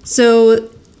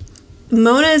 So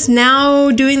Mona is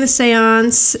now doing the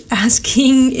seance,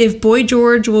 asking if Boy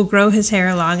George will grow his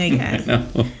hair long again. I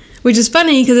know. Which is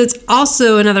funny because it's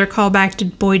also another callback to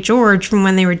Boy George from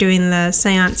when they were doing the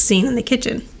seance scene in the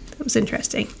kitchen. That was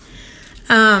interesting.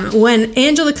 When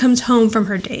Angela comes home from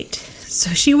her date. So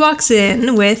she walks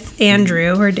in with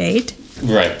Andrew, her date.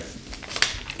 Right.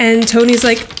 And Tony's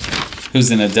like...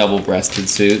 Who's in a double-breasted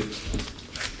suit.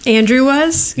 Andrew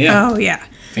was? Yeah. Oh, yeah.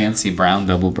 Fancy brown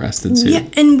double-breasted suit. Yeah,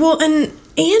 and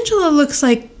Angela looks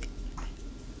like...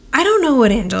 I don't know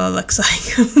what Angela looks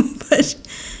like, but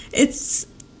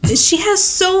she has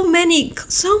so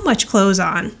much clothes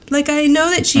on. Like, I know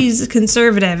that she's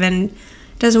conservative and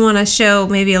doesn't want to show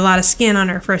maybe a lot of skin on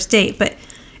her first date, but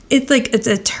it's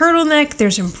a turtleneck,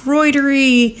 there's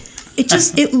embroidery.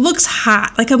 It looks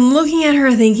hot. Like, I'm looking at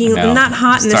her thinking, not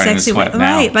hot in a sexy way.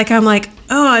 Right. Like, I'm like,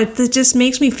 oh, it just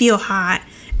makes me feel hot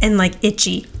and, like,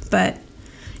 itchy. But,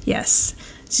 yes.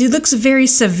 She looks very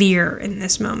severe in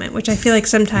this moment, which I feel like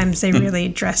sometimes they really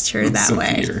dressed her that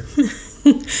way.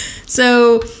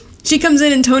 So she comes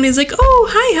in and Tony's like, oh,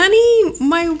 hi, honey.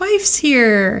 My wife's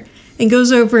here. And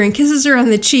goes over and kisses her on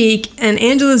the cheek. And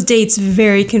Angela's date's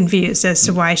very confused as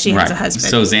to why she has a husband.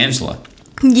 So is Angela.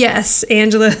 Yes,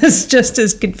 Angela is just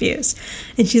as confused.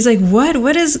 And she's like, what?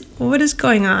 What is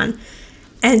going on?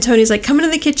 And Tony's like, come into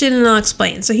the kitchen and I'll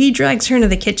explain. So he drags her into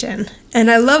the kitchen.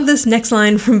 And I love this next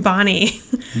line from Bonnie.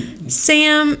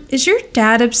 Sam, is your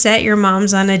dad upset your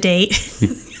mom's on a date?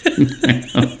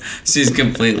 She's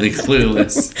completely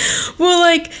clueless. Well,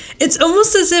 like, it's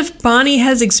almost as if Bonnie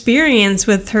has experience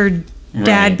with her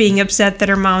dad being upset that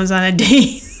her mom's on a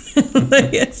date.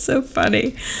 Like, it's so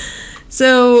funny.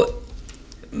 So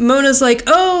Mona's like,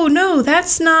 oh, no,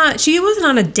 she wasn't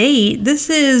on a date. This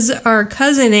is our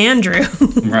cousin Andrew.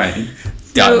 Right.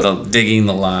 Digging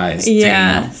the lies.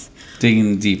 Yeah.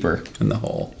 Digging deeper in the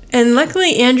hole. And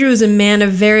luckily, Andrew is a man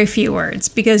of very few words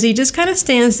because he just kind of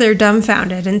stands there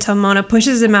dumbfounded until Mona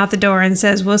pushes him out the door and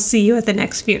says, we'll see you at the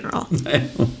next funeral.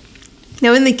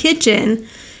 Now, in the kitchen,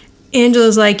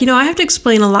 Angela's like, I have to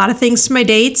explain a lot of things to my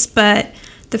dates, but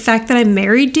the fact that I'm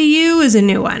married to you is a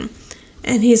new one.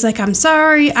 And he's like, I'm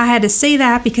sorry, I had to say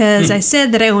that because I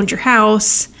said that I owned your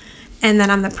house and that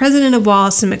I'm the president of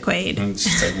Wallace and McQuaid. And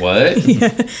she's like, what?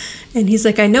 Yeah. And he's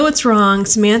like, I know it's wrong.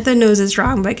 Samantha knows it's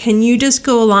wrong, but can you just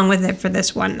go along with it for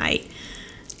this one night?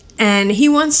 And he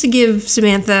wants to give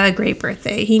Samantha a great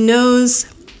birthday. He knows,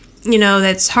 that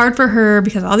it's hard for her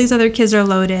because all these other kids are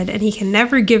loaded and he can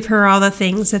never give her all the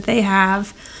things that they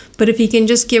have. But if he can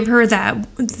just give her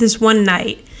this one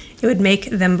night, it would make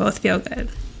them both feel good.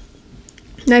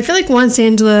 And I feel like once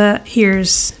Angela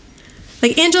hears,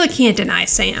 like, Angela can't deny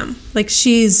Sam. Like,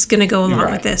 she's going to go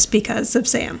along with this because of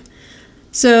Sam.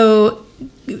 So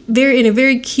in a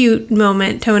very cute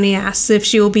moment, Tony asks if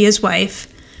she will be his wife.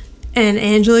 And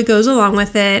Angela goes along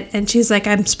with it, and she's like,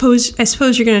 I suppose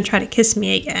you're going to try to kiss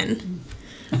me again.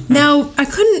 Now,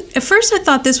 at first I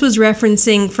thought this was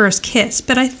referencing First Kiss,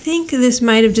 but I think this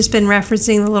might have just been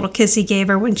referencing the little kiss he gave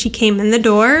her when she came in the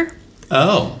door.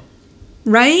 Oh.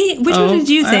 Right? Which one did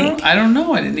you think? I don't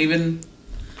know. I didn't even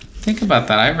think about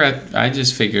that. I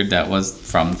just figured that was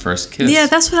from First Kiss. Yeah,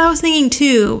 that's what I was thinking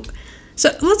too. So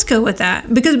let's go with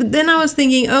that. Because then I was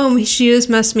thinking, she just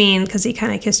must mean because he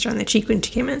kind of kissed her on the cheek when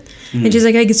she came in. And she's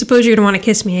like, I suppose you're going to want to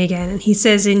kiss me again. And he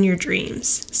says, in your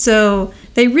dreams. So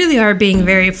they really are being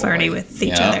very flirty with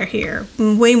each other here.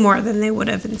 Way more than they would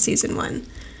have in season 1.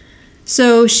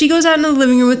 So she goes out into the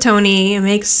living room with Tony and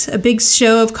makes a big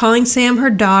show of calling Sam her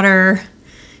daughter.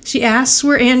 She asks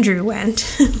where Andrew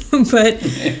went. But,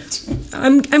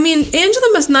 Angela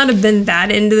must not have been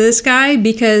that into this guy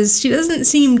because she doesn't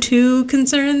seem too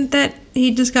concerned that he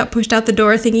just got pushed out the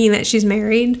door thinking that she's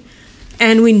married.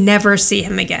 And we never see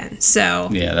him again. So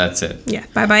yeah, that's it. Yeah,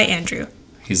 bye-bye, Andrew.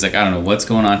 He's like, I don't know what's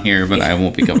going on here, but I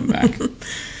won't be coming back.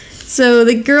 So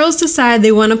the girls decide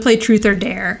they want to play Truth or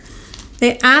Dare.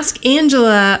 They ask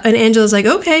Angela, and Angela's like,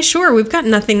 okay, sure, we've got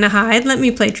nothing to hide. Let me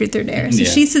play Truth or Dare. So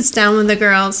she sits down with the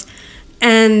girls,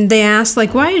 and they ask,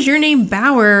 like, why is your name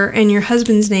Bauer and your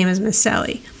husband's name is Miss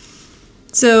Sally?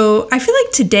 So I feel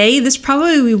like today this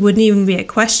probably wouldn't even be a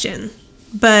question.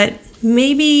 But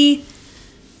maybe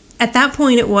at that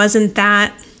point it wasn't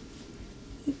that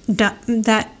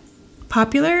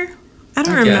popular? I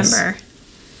don't remember.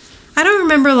 I don't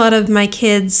remember a lot of my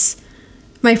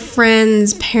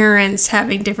friends' parents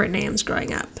having different names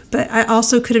growing up. But I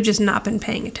also could have just not been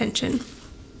paying attention.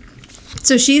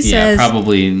 So she says... Yeah,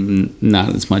 probably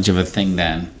not as much of a thing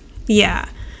then. Yeah.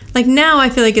 Like now I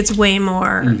feel like it's way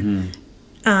more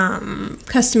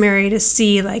customary to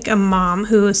see like a mom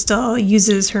who still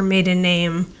uses her maiden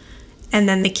name and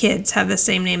then the kids have the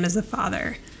same name as the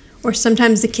father. Or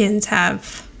sometimes the kids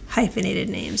have hyphenated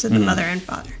names of the mother and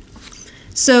father.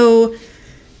 So...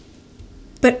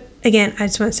 But again, I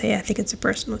just want to say I think it's a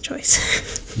personal choice.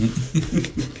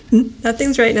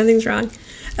 Nothing's right, nothing's wrong.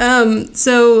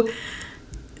 So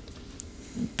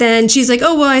then she's like,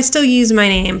 oh, well, I still use my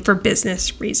name for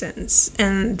business reasons.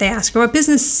 And they ask her what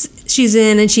business she's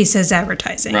in, and she says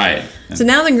advertising. Right. So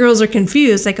now the girls are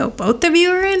confused. Like, oh, both of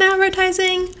you are in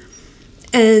advertising?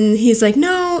 And he's like,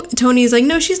 no. Tony's like,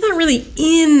 no, she's not really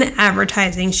in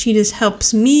advertising. She just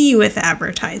helps me with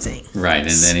advertising. Right. And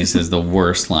then he says the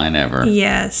worst line ever.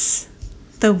 Yes.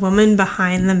 The woman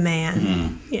behind the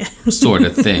man. Yeah. Sort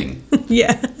of thing.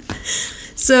 Yeah.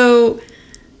 So,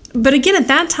 but again, at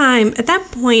that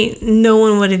point, no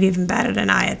one would have even batted an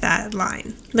eye at that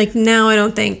line. Like now, I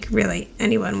don't think really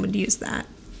anyone would use that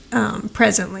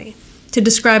presently to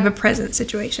describe a present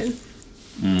situation.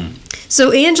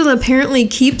 So Angela apparently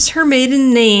keeps her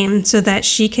maiden name so that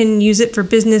she can use it for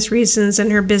business reasons,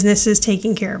 and her business is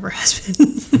taking care of her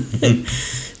husband.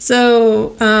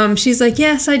 So she's like,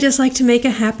 yes, I just like to make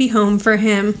a happy home for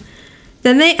him.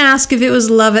 Then they ask if it was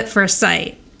love at first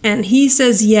sight, and he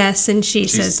says yes, and she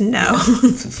says no.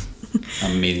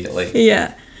 Immediately.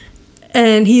 Yeah.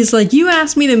 And he's like, you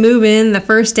asked me to move in the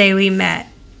first day we met.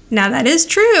 Now that is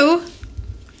true.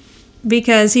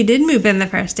 Because he did move in the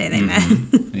first day they met.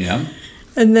 Yeah.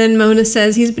 And then Mona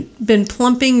says he's been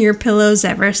plumping your pillows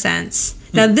ever since.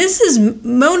 Now this is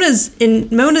Mona's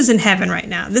in heaven right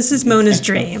now. This is Mona's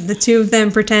dream. The two of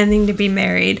them pretending to be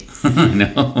married. I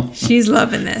know. She's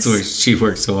loving this. That's what she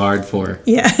worked so hard for.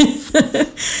 Yeah.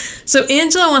 So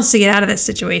Angela wants to get out of this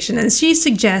situation, and she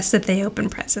suggests that they open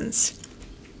presents.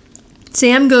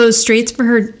 Sam goes straight for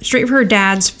her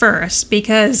dad's first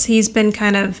because he's been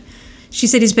she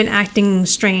said he's been acting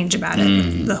strange about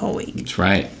it the whole week. That's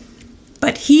right.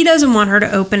 But he doesn't want her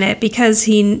to open it because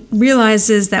he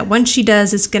realizes that once she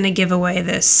does, it's going to give away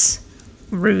this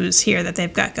ruse here that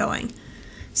they've got going.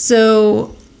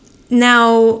 So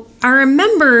now I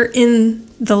remember in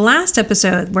the last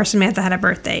episode where Samantha had a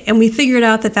birthday, and we figured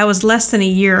out that was less than a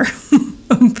year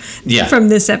from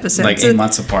this episode. Like 8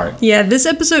 months apart. Yeah, this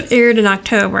episode aired in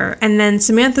October, and then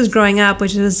Samantha's Growing Up,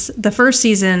 which is the first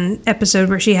season episode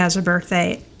where she has her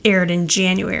birthday, aired in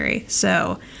January.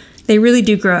 So they really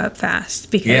do grow up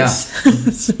fast because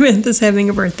Samantha's having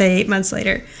a birthday 8 months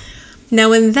later.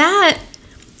 Now in that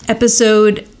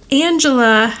episode,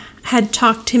 Angela had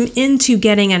talked him into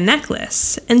getting a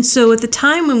necklace. And so at the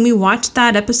time when we watched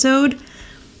that episode,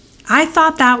 I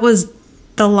thought that was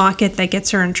the locket that gets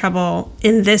her in trouble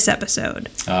in this episode.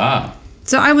 Ah.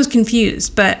 So I was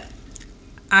confused, but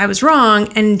I was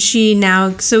wrong. And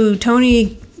so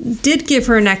Tony did give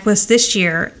her a necklace this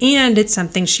year, and it's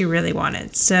something she really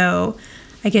wanted. So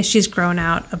I guess she's grown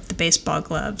out of the baseball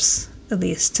gloves, at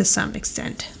least to some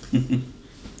extent.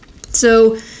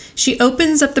 So she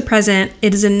opens up the present.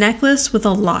 It is a necklace with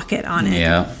a locket on it.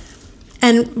 Yeah.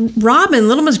 And Robin,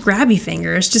 Little Miss Grabby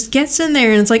Fingers, just gets in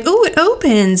there and it's like, oh, it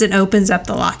opens, and opens up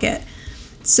the locket.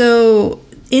 So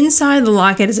inside the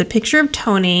locket is a picture of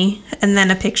Tony and then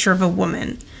a picture of a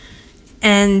woman.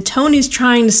 And Tony's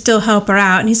trying to still help her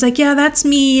out. And he's like, yeah, that's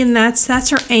me, and that's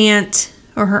her aunt,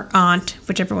 or her aunt,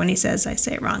 whichever one he says. I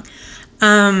say it wrong.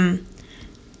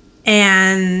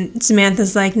 And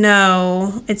Samantha's like,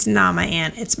 no, it's not my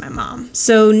aunt, it's my mom.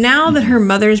 So now that her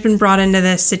mother's been brought into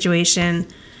this situation,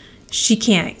 she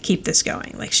can't keep this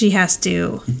going. Like, she has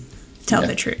to tell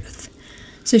the truth.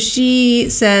 So she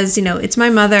says, you know, it's my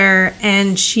mother,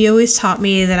 and she always taught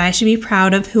me that I should be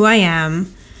proud of who I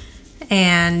am,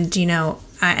 and, you know,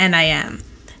 I am.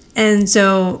 And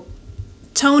so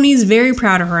Tony's very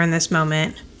proud of her in this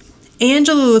moment.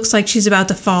 Angela looks like she's about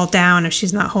to fall down if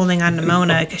she's not holding on to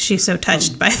Mona because she's so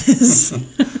touched by this.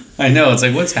 I know. It's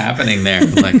like, what's happening there?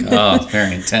 Like, oh,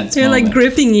 very intense. They're moment. like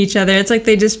gripping each other. It's like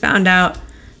they just found out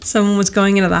someone was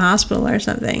going into the hospital or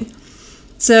something.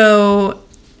 So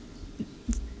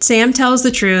Sam tells the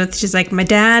truth. She's like, my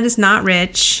dad is not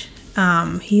rich.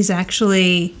 He's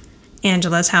actually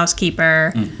Angela's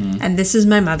housekeeper, and this is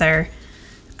my mother.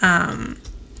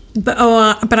 But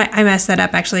I messed that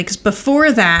up actually, because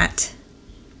before that,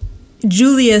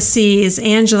 Julia sees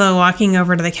Angela walking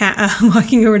over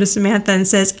to Samantha and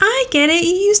says, "I get it.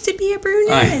 You used to be a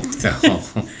brunette." I know.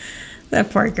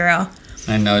 That poor girl.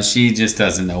 I know. She just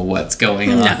doesn't know what's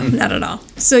going on. No, not at all.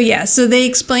 So yeah, so they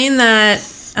explain that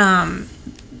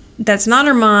that's not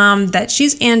her mom, that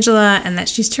she's Angela, and that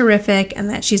she's terrific, and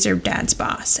that she's her dad's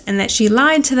boss, and that she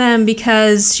lied to them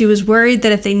because she was worried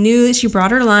that if they knew that she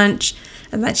brought her lunch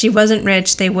and that she wasn't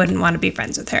rich, they wouldn't want to be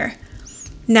friends with her.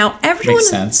 Now, everyone... Makes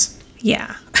sense.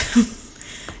 Yeah.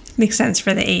 Makes sense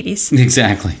for the 80s.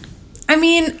 Exactly. I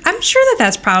mean, I'm sure that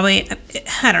that's probably...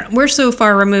 I don't know. We're so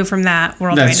far removed from that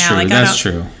world That's right now. true. Like, That's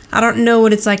true. I don't know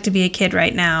what it's like to be a kid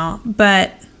right now,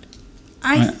 but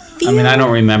I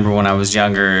don't remember when I was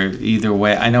younger either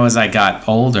way. I know as I got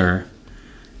older,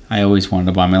 I always wanted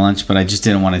to buy my lunch, but I just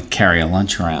didn't want to carry a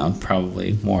lunch around,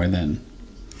 probably more than...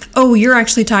 Oh, you're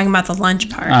actually talking about the lunch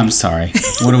part. I'm sorry.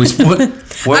 What are we?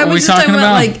 What were we talking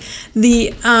about? Like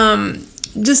the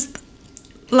just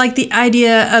like the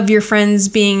idea of your friends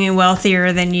being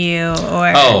wealthier than you,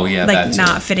 or like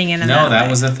not fitting in. No, that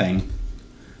was a thing.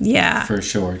 Yeah, for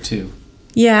sure too.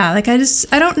 Yeah, like I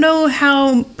don't know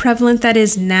how prevalent that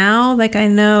is now. Like I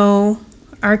know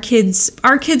our kids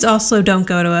also don't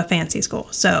go to a fancy school,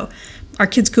 so our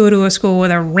kids go to a school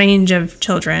with a range of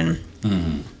children.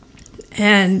 Mm-hmm.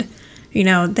 And, you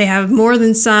know, they have more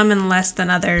than some and less than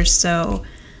others. So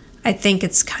I think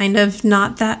it's kind of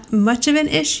not that much of an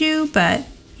issue. But,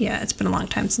 yeah, it's been a long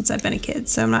time since I've been a kid.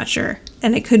 So I'm not sure.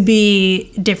 And it could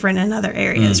be different in other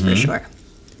areas for sure.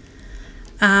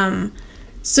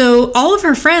 So all of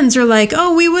her friends are like,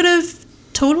 oh, we would have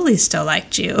totally still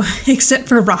liked you, except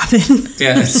for Robin.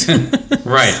 Yeah,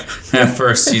 right. At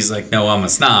first, she's like, no, I'm a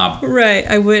snob. Right.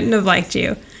 I wouldn't have liked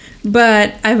you.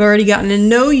 But I've already gotten to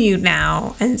know you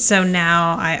now, and so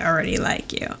now I already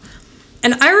like you.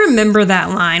 And I remember that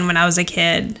line when I was a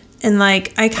kid, and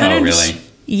like I kind of really?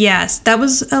 Yes, that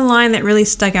was a line that really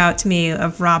stuck out to me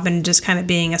of Robin just kind of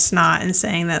being a snot and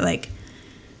saying that like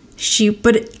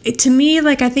to me,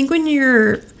 like I think when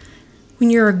you're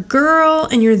a girl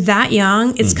and you're that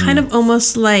young, it's kind of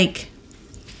almost like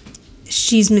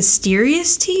she's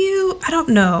mysterious to you. I don't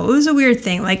know. It was a weird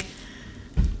thing. Like,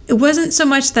 it wasn't so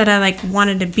much that I like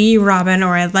wanted to be Robin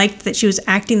or I liked that she was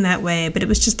acting that way, but it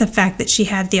was just the fact that she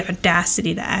had the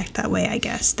audacity to act that way, I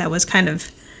guess. That was kind of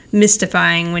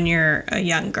mystifying when you're a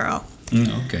young girl.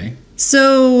 Okay.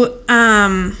 So,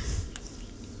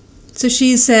 so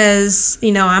she says,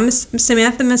 you know, I'm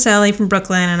Samantha Maselli from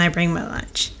Brooklyn and I bring my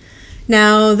lunch.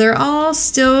 Now, they're all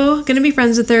still going to be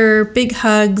friends with her, big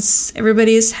hugs,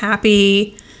 everybody's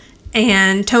happy.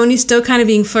 And Tony's still kind of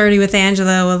being flirty with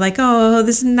Angela with like, oh,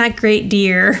 this isn't that great,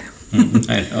 dear.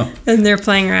 I know. And they're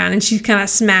playing around and she kind of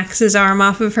smacks his arm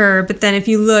off of her. But then if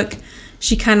you look,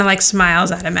 she kind of like smiles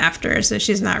at him after. So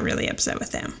she's not really upset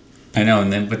with him. I know.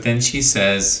 But then she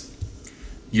says,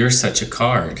 you're such a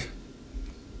card.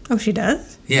 Oh, she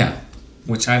does? Yeah.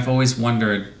 Which I've always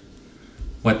wondered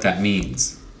what that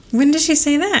means. When did she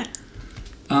say that?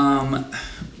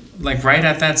 Like right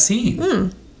at that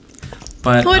scene.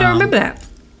 But, I don't remember that.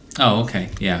 Oh, okay.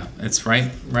 Yeah. It's right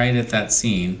at that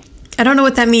scene. I don't know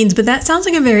what that means, but that sounds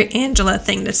like a very Angela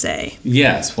thing to say.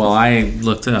 Yes. Well, I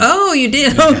looked it up. Oh, you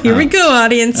did? Oh, here we go,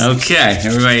 audience. Okay.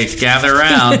 Everybody gather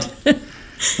around.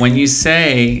 when you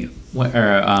say,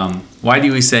 why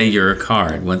do we say you're a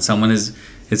card?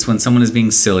 It's when someone is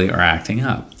being silly or acting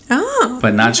up. Oh.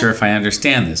 But not sure if I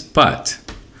understand this. But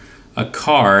a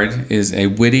card is a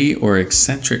witty or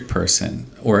eccentric person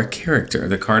or a character.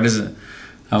 The card is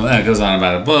that goes on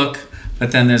about a book,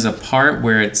 but then there's a part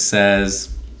where it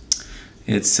says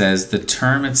the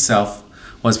term itself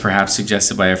was perhaps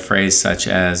suggested by a phrase such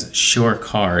as sure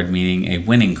card, meaning a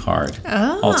winning card.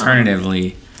 Oh.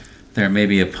 Alternatively, there may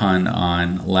be a pun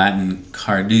on Latin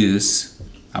cardus,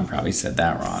 I probably said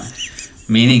that wrong,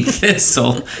 meaning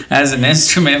thistle, as an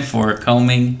instrument for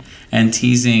combing and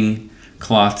teasing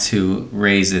cloth to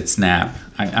raise its nap.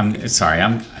 I'm sorry.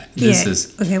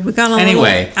 Okay. We've gone a little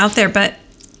out there, but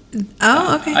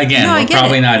okay. Again, we're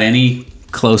probably not any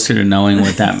closer to knowing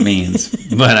what that means,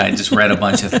 but I just read a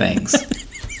bunch of things.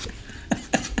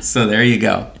 So there you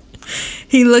go.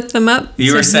 He looked them up.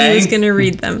 You were saying he was going to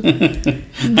read them.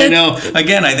 I know.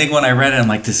 Again, I think when I read it, I'm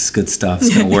like, this is good stuff. It's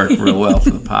going to work real well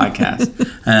for the podcast.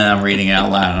 And I'm reading it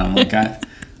out loud, and I'm like,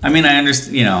 I mean, I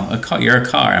understand. You're a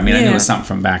car. I mean, I knew it was something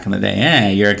from back in the day.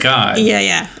 Hey, you're a car.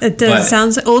 Yeah. It does. It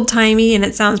sounds old timey, and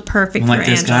it sounds perfect. I'm like,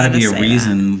 there's got to be a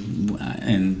reason,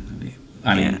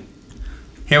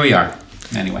 here we are.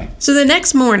 Anyway. So the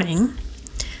next morning,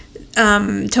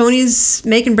 Tony's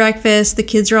making breakfast. The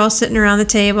kids are all sitting around the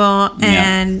table,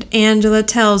 and Angela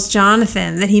tells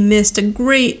Jonathan that he missed a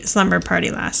great slumber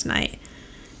party last night.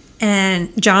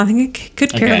 And Jonathan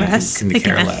could care less. Couldn't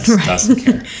care less. Right. Doesn't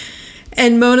care.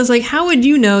 And Mona's like, how would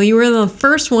you know? You were the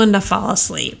first one to fall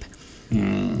asleep.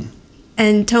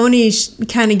 And Tony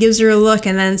kind of gives her a look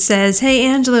and then says, hey,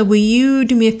 Angela, will you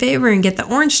do me a favor and get the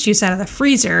orange juice out of the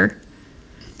freezer?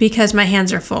 Because my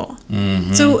hands are full.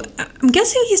 Mm-hmm. So I'm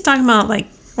guessing he's talking about like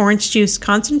orange juice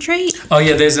concentrate. Oh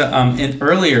yeah, there's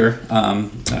earlier.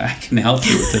 I can help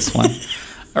you with this one.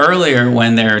 Earlier,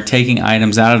 when they're taking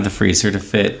items out of the freezer to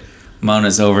fit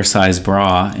Mona's oversized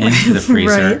bra into the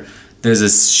freezer, right. There's a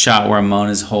shot where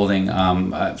Mona's holding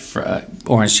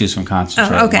orange juice from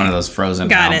concentrate, one of those frozen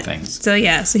things. So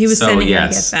so he was sending her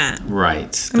to get that.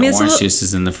 Right. The orange juice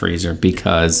is in the freezer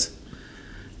because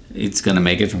it's going to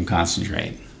make it from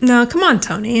concentrate. No, come on,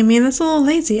 Tony. I mean, that's a little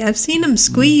lazy. I've seen him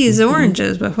squeeze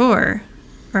oranges before,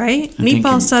 right?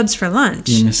 Meatball subs for lunch.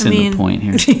 You're missing the point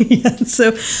here.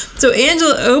 So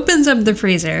Angela opens up the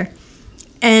freezer,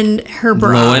 and her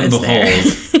bra is there.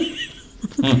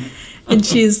 And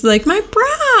she's like, my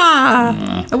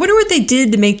bra! I wonder what they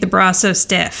did to make the bra so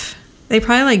stiff. They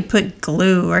probably put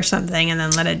glue or something and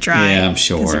then let it dry. Yeah, I'm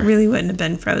sure. Because it really wouldn't have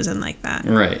been frozen like that.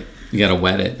 Right. You got to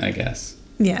wet it, I guess.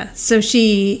 Yeah, so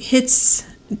she hits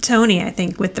Tony, I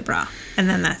think, with the bra, and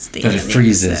then that's the. But it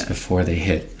freezes before they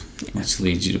hit, which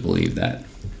leads you to believe that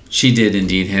she did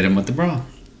indeed hit him with the bra.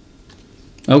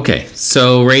 Okay,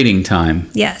 so rating time.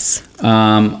 Yes.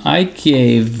 I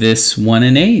gave this one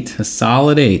an 8, a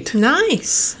solid 8.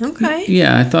 Nice. Okay.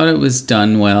 Yeah, I thought it was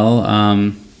done well.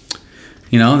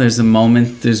 There's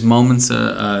moments, there's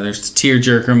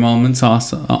tearjerker moments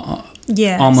also.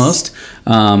 Yes. Almost.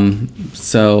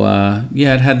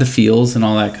 It had the feels and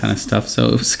all that kind of stuff. So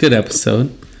it was a good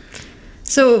episode.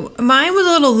 So mine was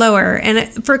a little lower,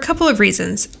 and for a couple of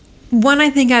reasons. One, I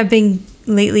think I've been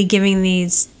lately giving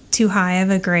these too high of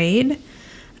a grade.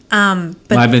 But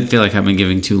I feel like I've been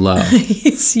giving too low.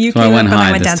 So I went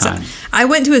high this time. So I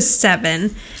went to a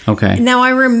 7. Okay. Now,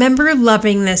 I remember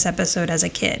loving this episode as a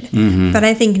kid. Mm-hmm. But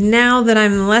I think now that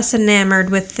I'm less enamored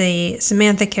with the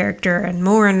Samantha character and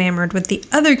more enamored with the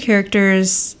other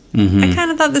characters, I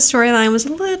kind of thought the storyline was a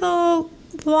little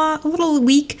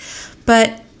weak.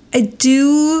 But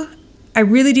I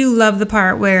really do love the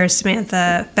part where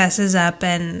Samantha fesses up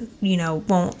and,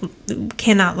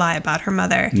 cannot lie about her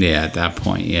mother. Yeah, at that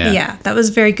point, yeah. Yeah, that was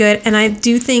very good. And I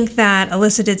do think that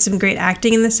Alyssa did some great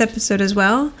acting in this episode as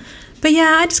well. But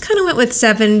yeah, I just kind of went with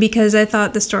 7 because I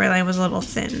thought the storyline was a little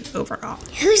thin overall.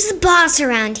 Who's the boss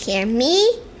around here?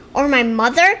 Me? Or my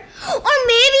mother? Or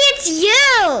maybe it's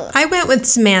you! I went with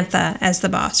Samantha as the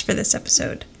boss for this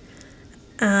episode.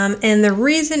 And the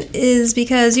reason is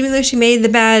because even though she made the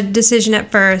bad decision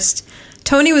at first,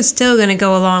 Tony was still going to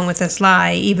go along with this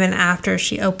lie even after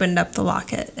she opened up the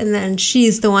locket. And then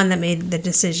she's the one that made the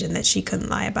decision that she couldn't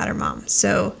lie about her mom.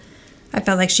 So I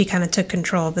felt like she kind of took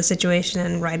control of the situation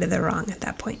and righted the wrong at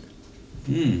that point.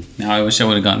 Now I wish I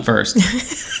would have gone first.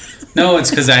 No, it's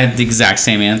because I had the exact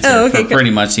same answer for pretty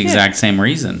much the exact same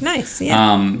reason. Nice,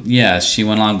 yeah. She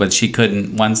went along, but she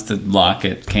couldn't, once the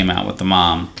locket came out with the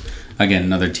mom, again,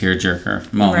 another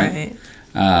tearjerker moment.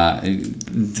 Right.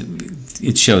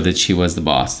 It showed that she was the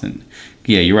boss. And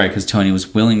yeah, you're right, because Tony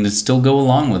was willing to still go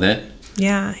along with it.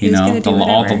 Yeah, You he's know, gonna do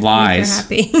all the whatever. lies.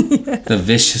 Make her happy. The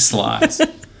vicious lies.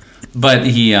 But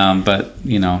she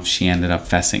ended up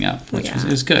fessing up, which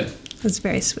was good. That's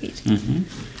very sweet.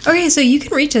 Okay, so you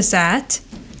can reach us at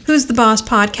Who's the Boss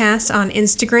Podcast on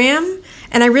Instagram.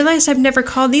 And I realized I've never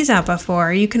called these out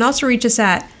before. You can also reach us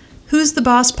at Who's the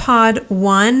Boss Pod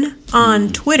 1 on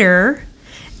Twitter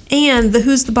and the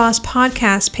Who's the Boss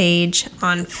Podcast page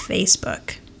on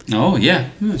Facebook. Oh, yeah.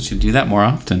 I should do that more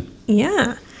often.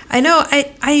 Yeah. I know.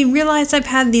 I realized I've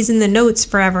had these in the notes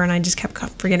forever, and I just kept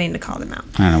forgetting to call them out.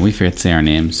 I don't know. We forget to say our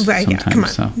names Right, sometimes. yeah, come on.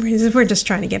 So. We're just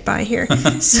trying to get by here.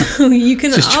 So you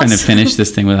can Just also... trying to finish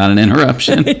this thing without an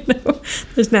interruption. I know.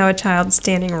 There's now a child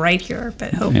standing right here,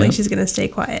 but hopefully Yep. she's going to stay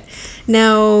quiet.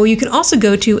 Now, you can also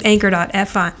go to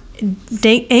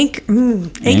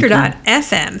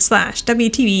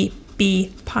anchor.fm/WTB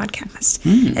podcast.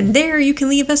 And there you can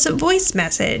leave us a voice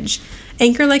message.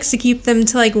 Anchor likes to keep them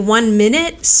to like 1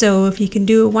 minute, so if you can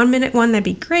do a 1 minute one, that'd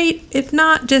be great. If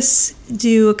not, just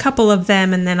do a couple of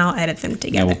them and then I'll edit them Yeah,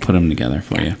 together. we'll put them together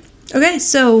for you. Okay,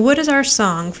 so what is our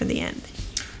song for the end?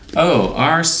 Oh,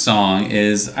 our song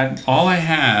is all I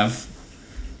have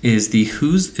is the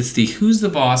Who's the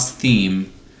Boss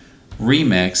theme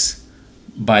remix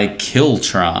by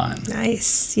Killtron.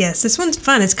 Nice. Yes, this one's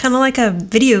fun. It's kind of like a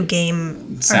video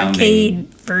game arcade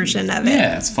version of it.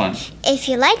 Yeah, it's fun. If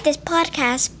you like this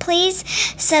podcast, please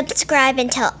subscribe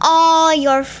and tell all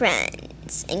your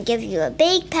friends and give you a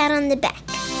big pat on the back.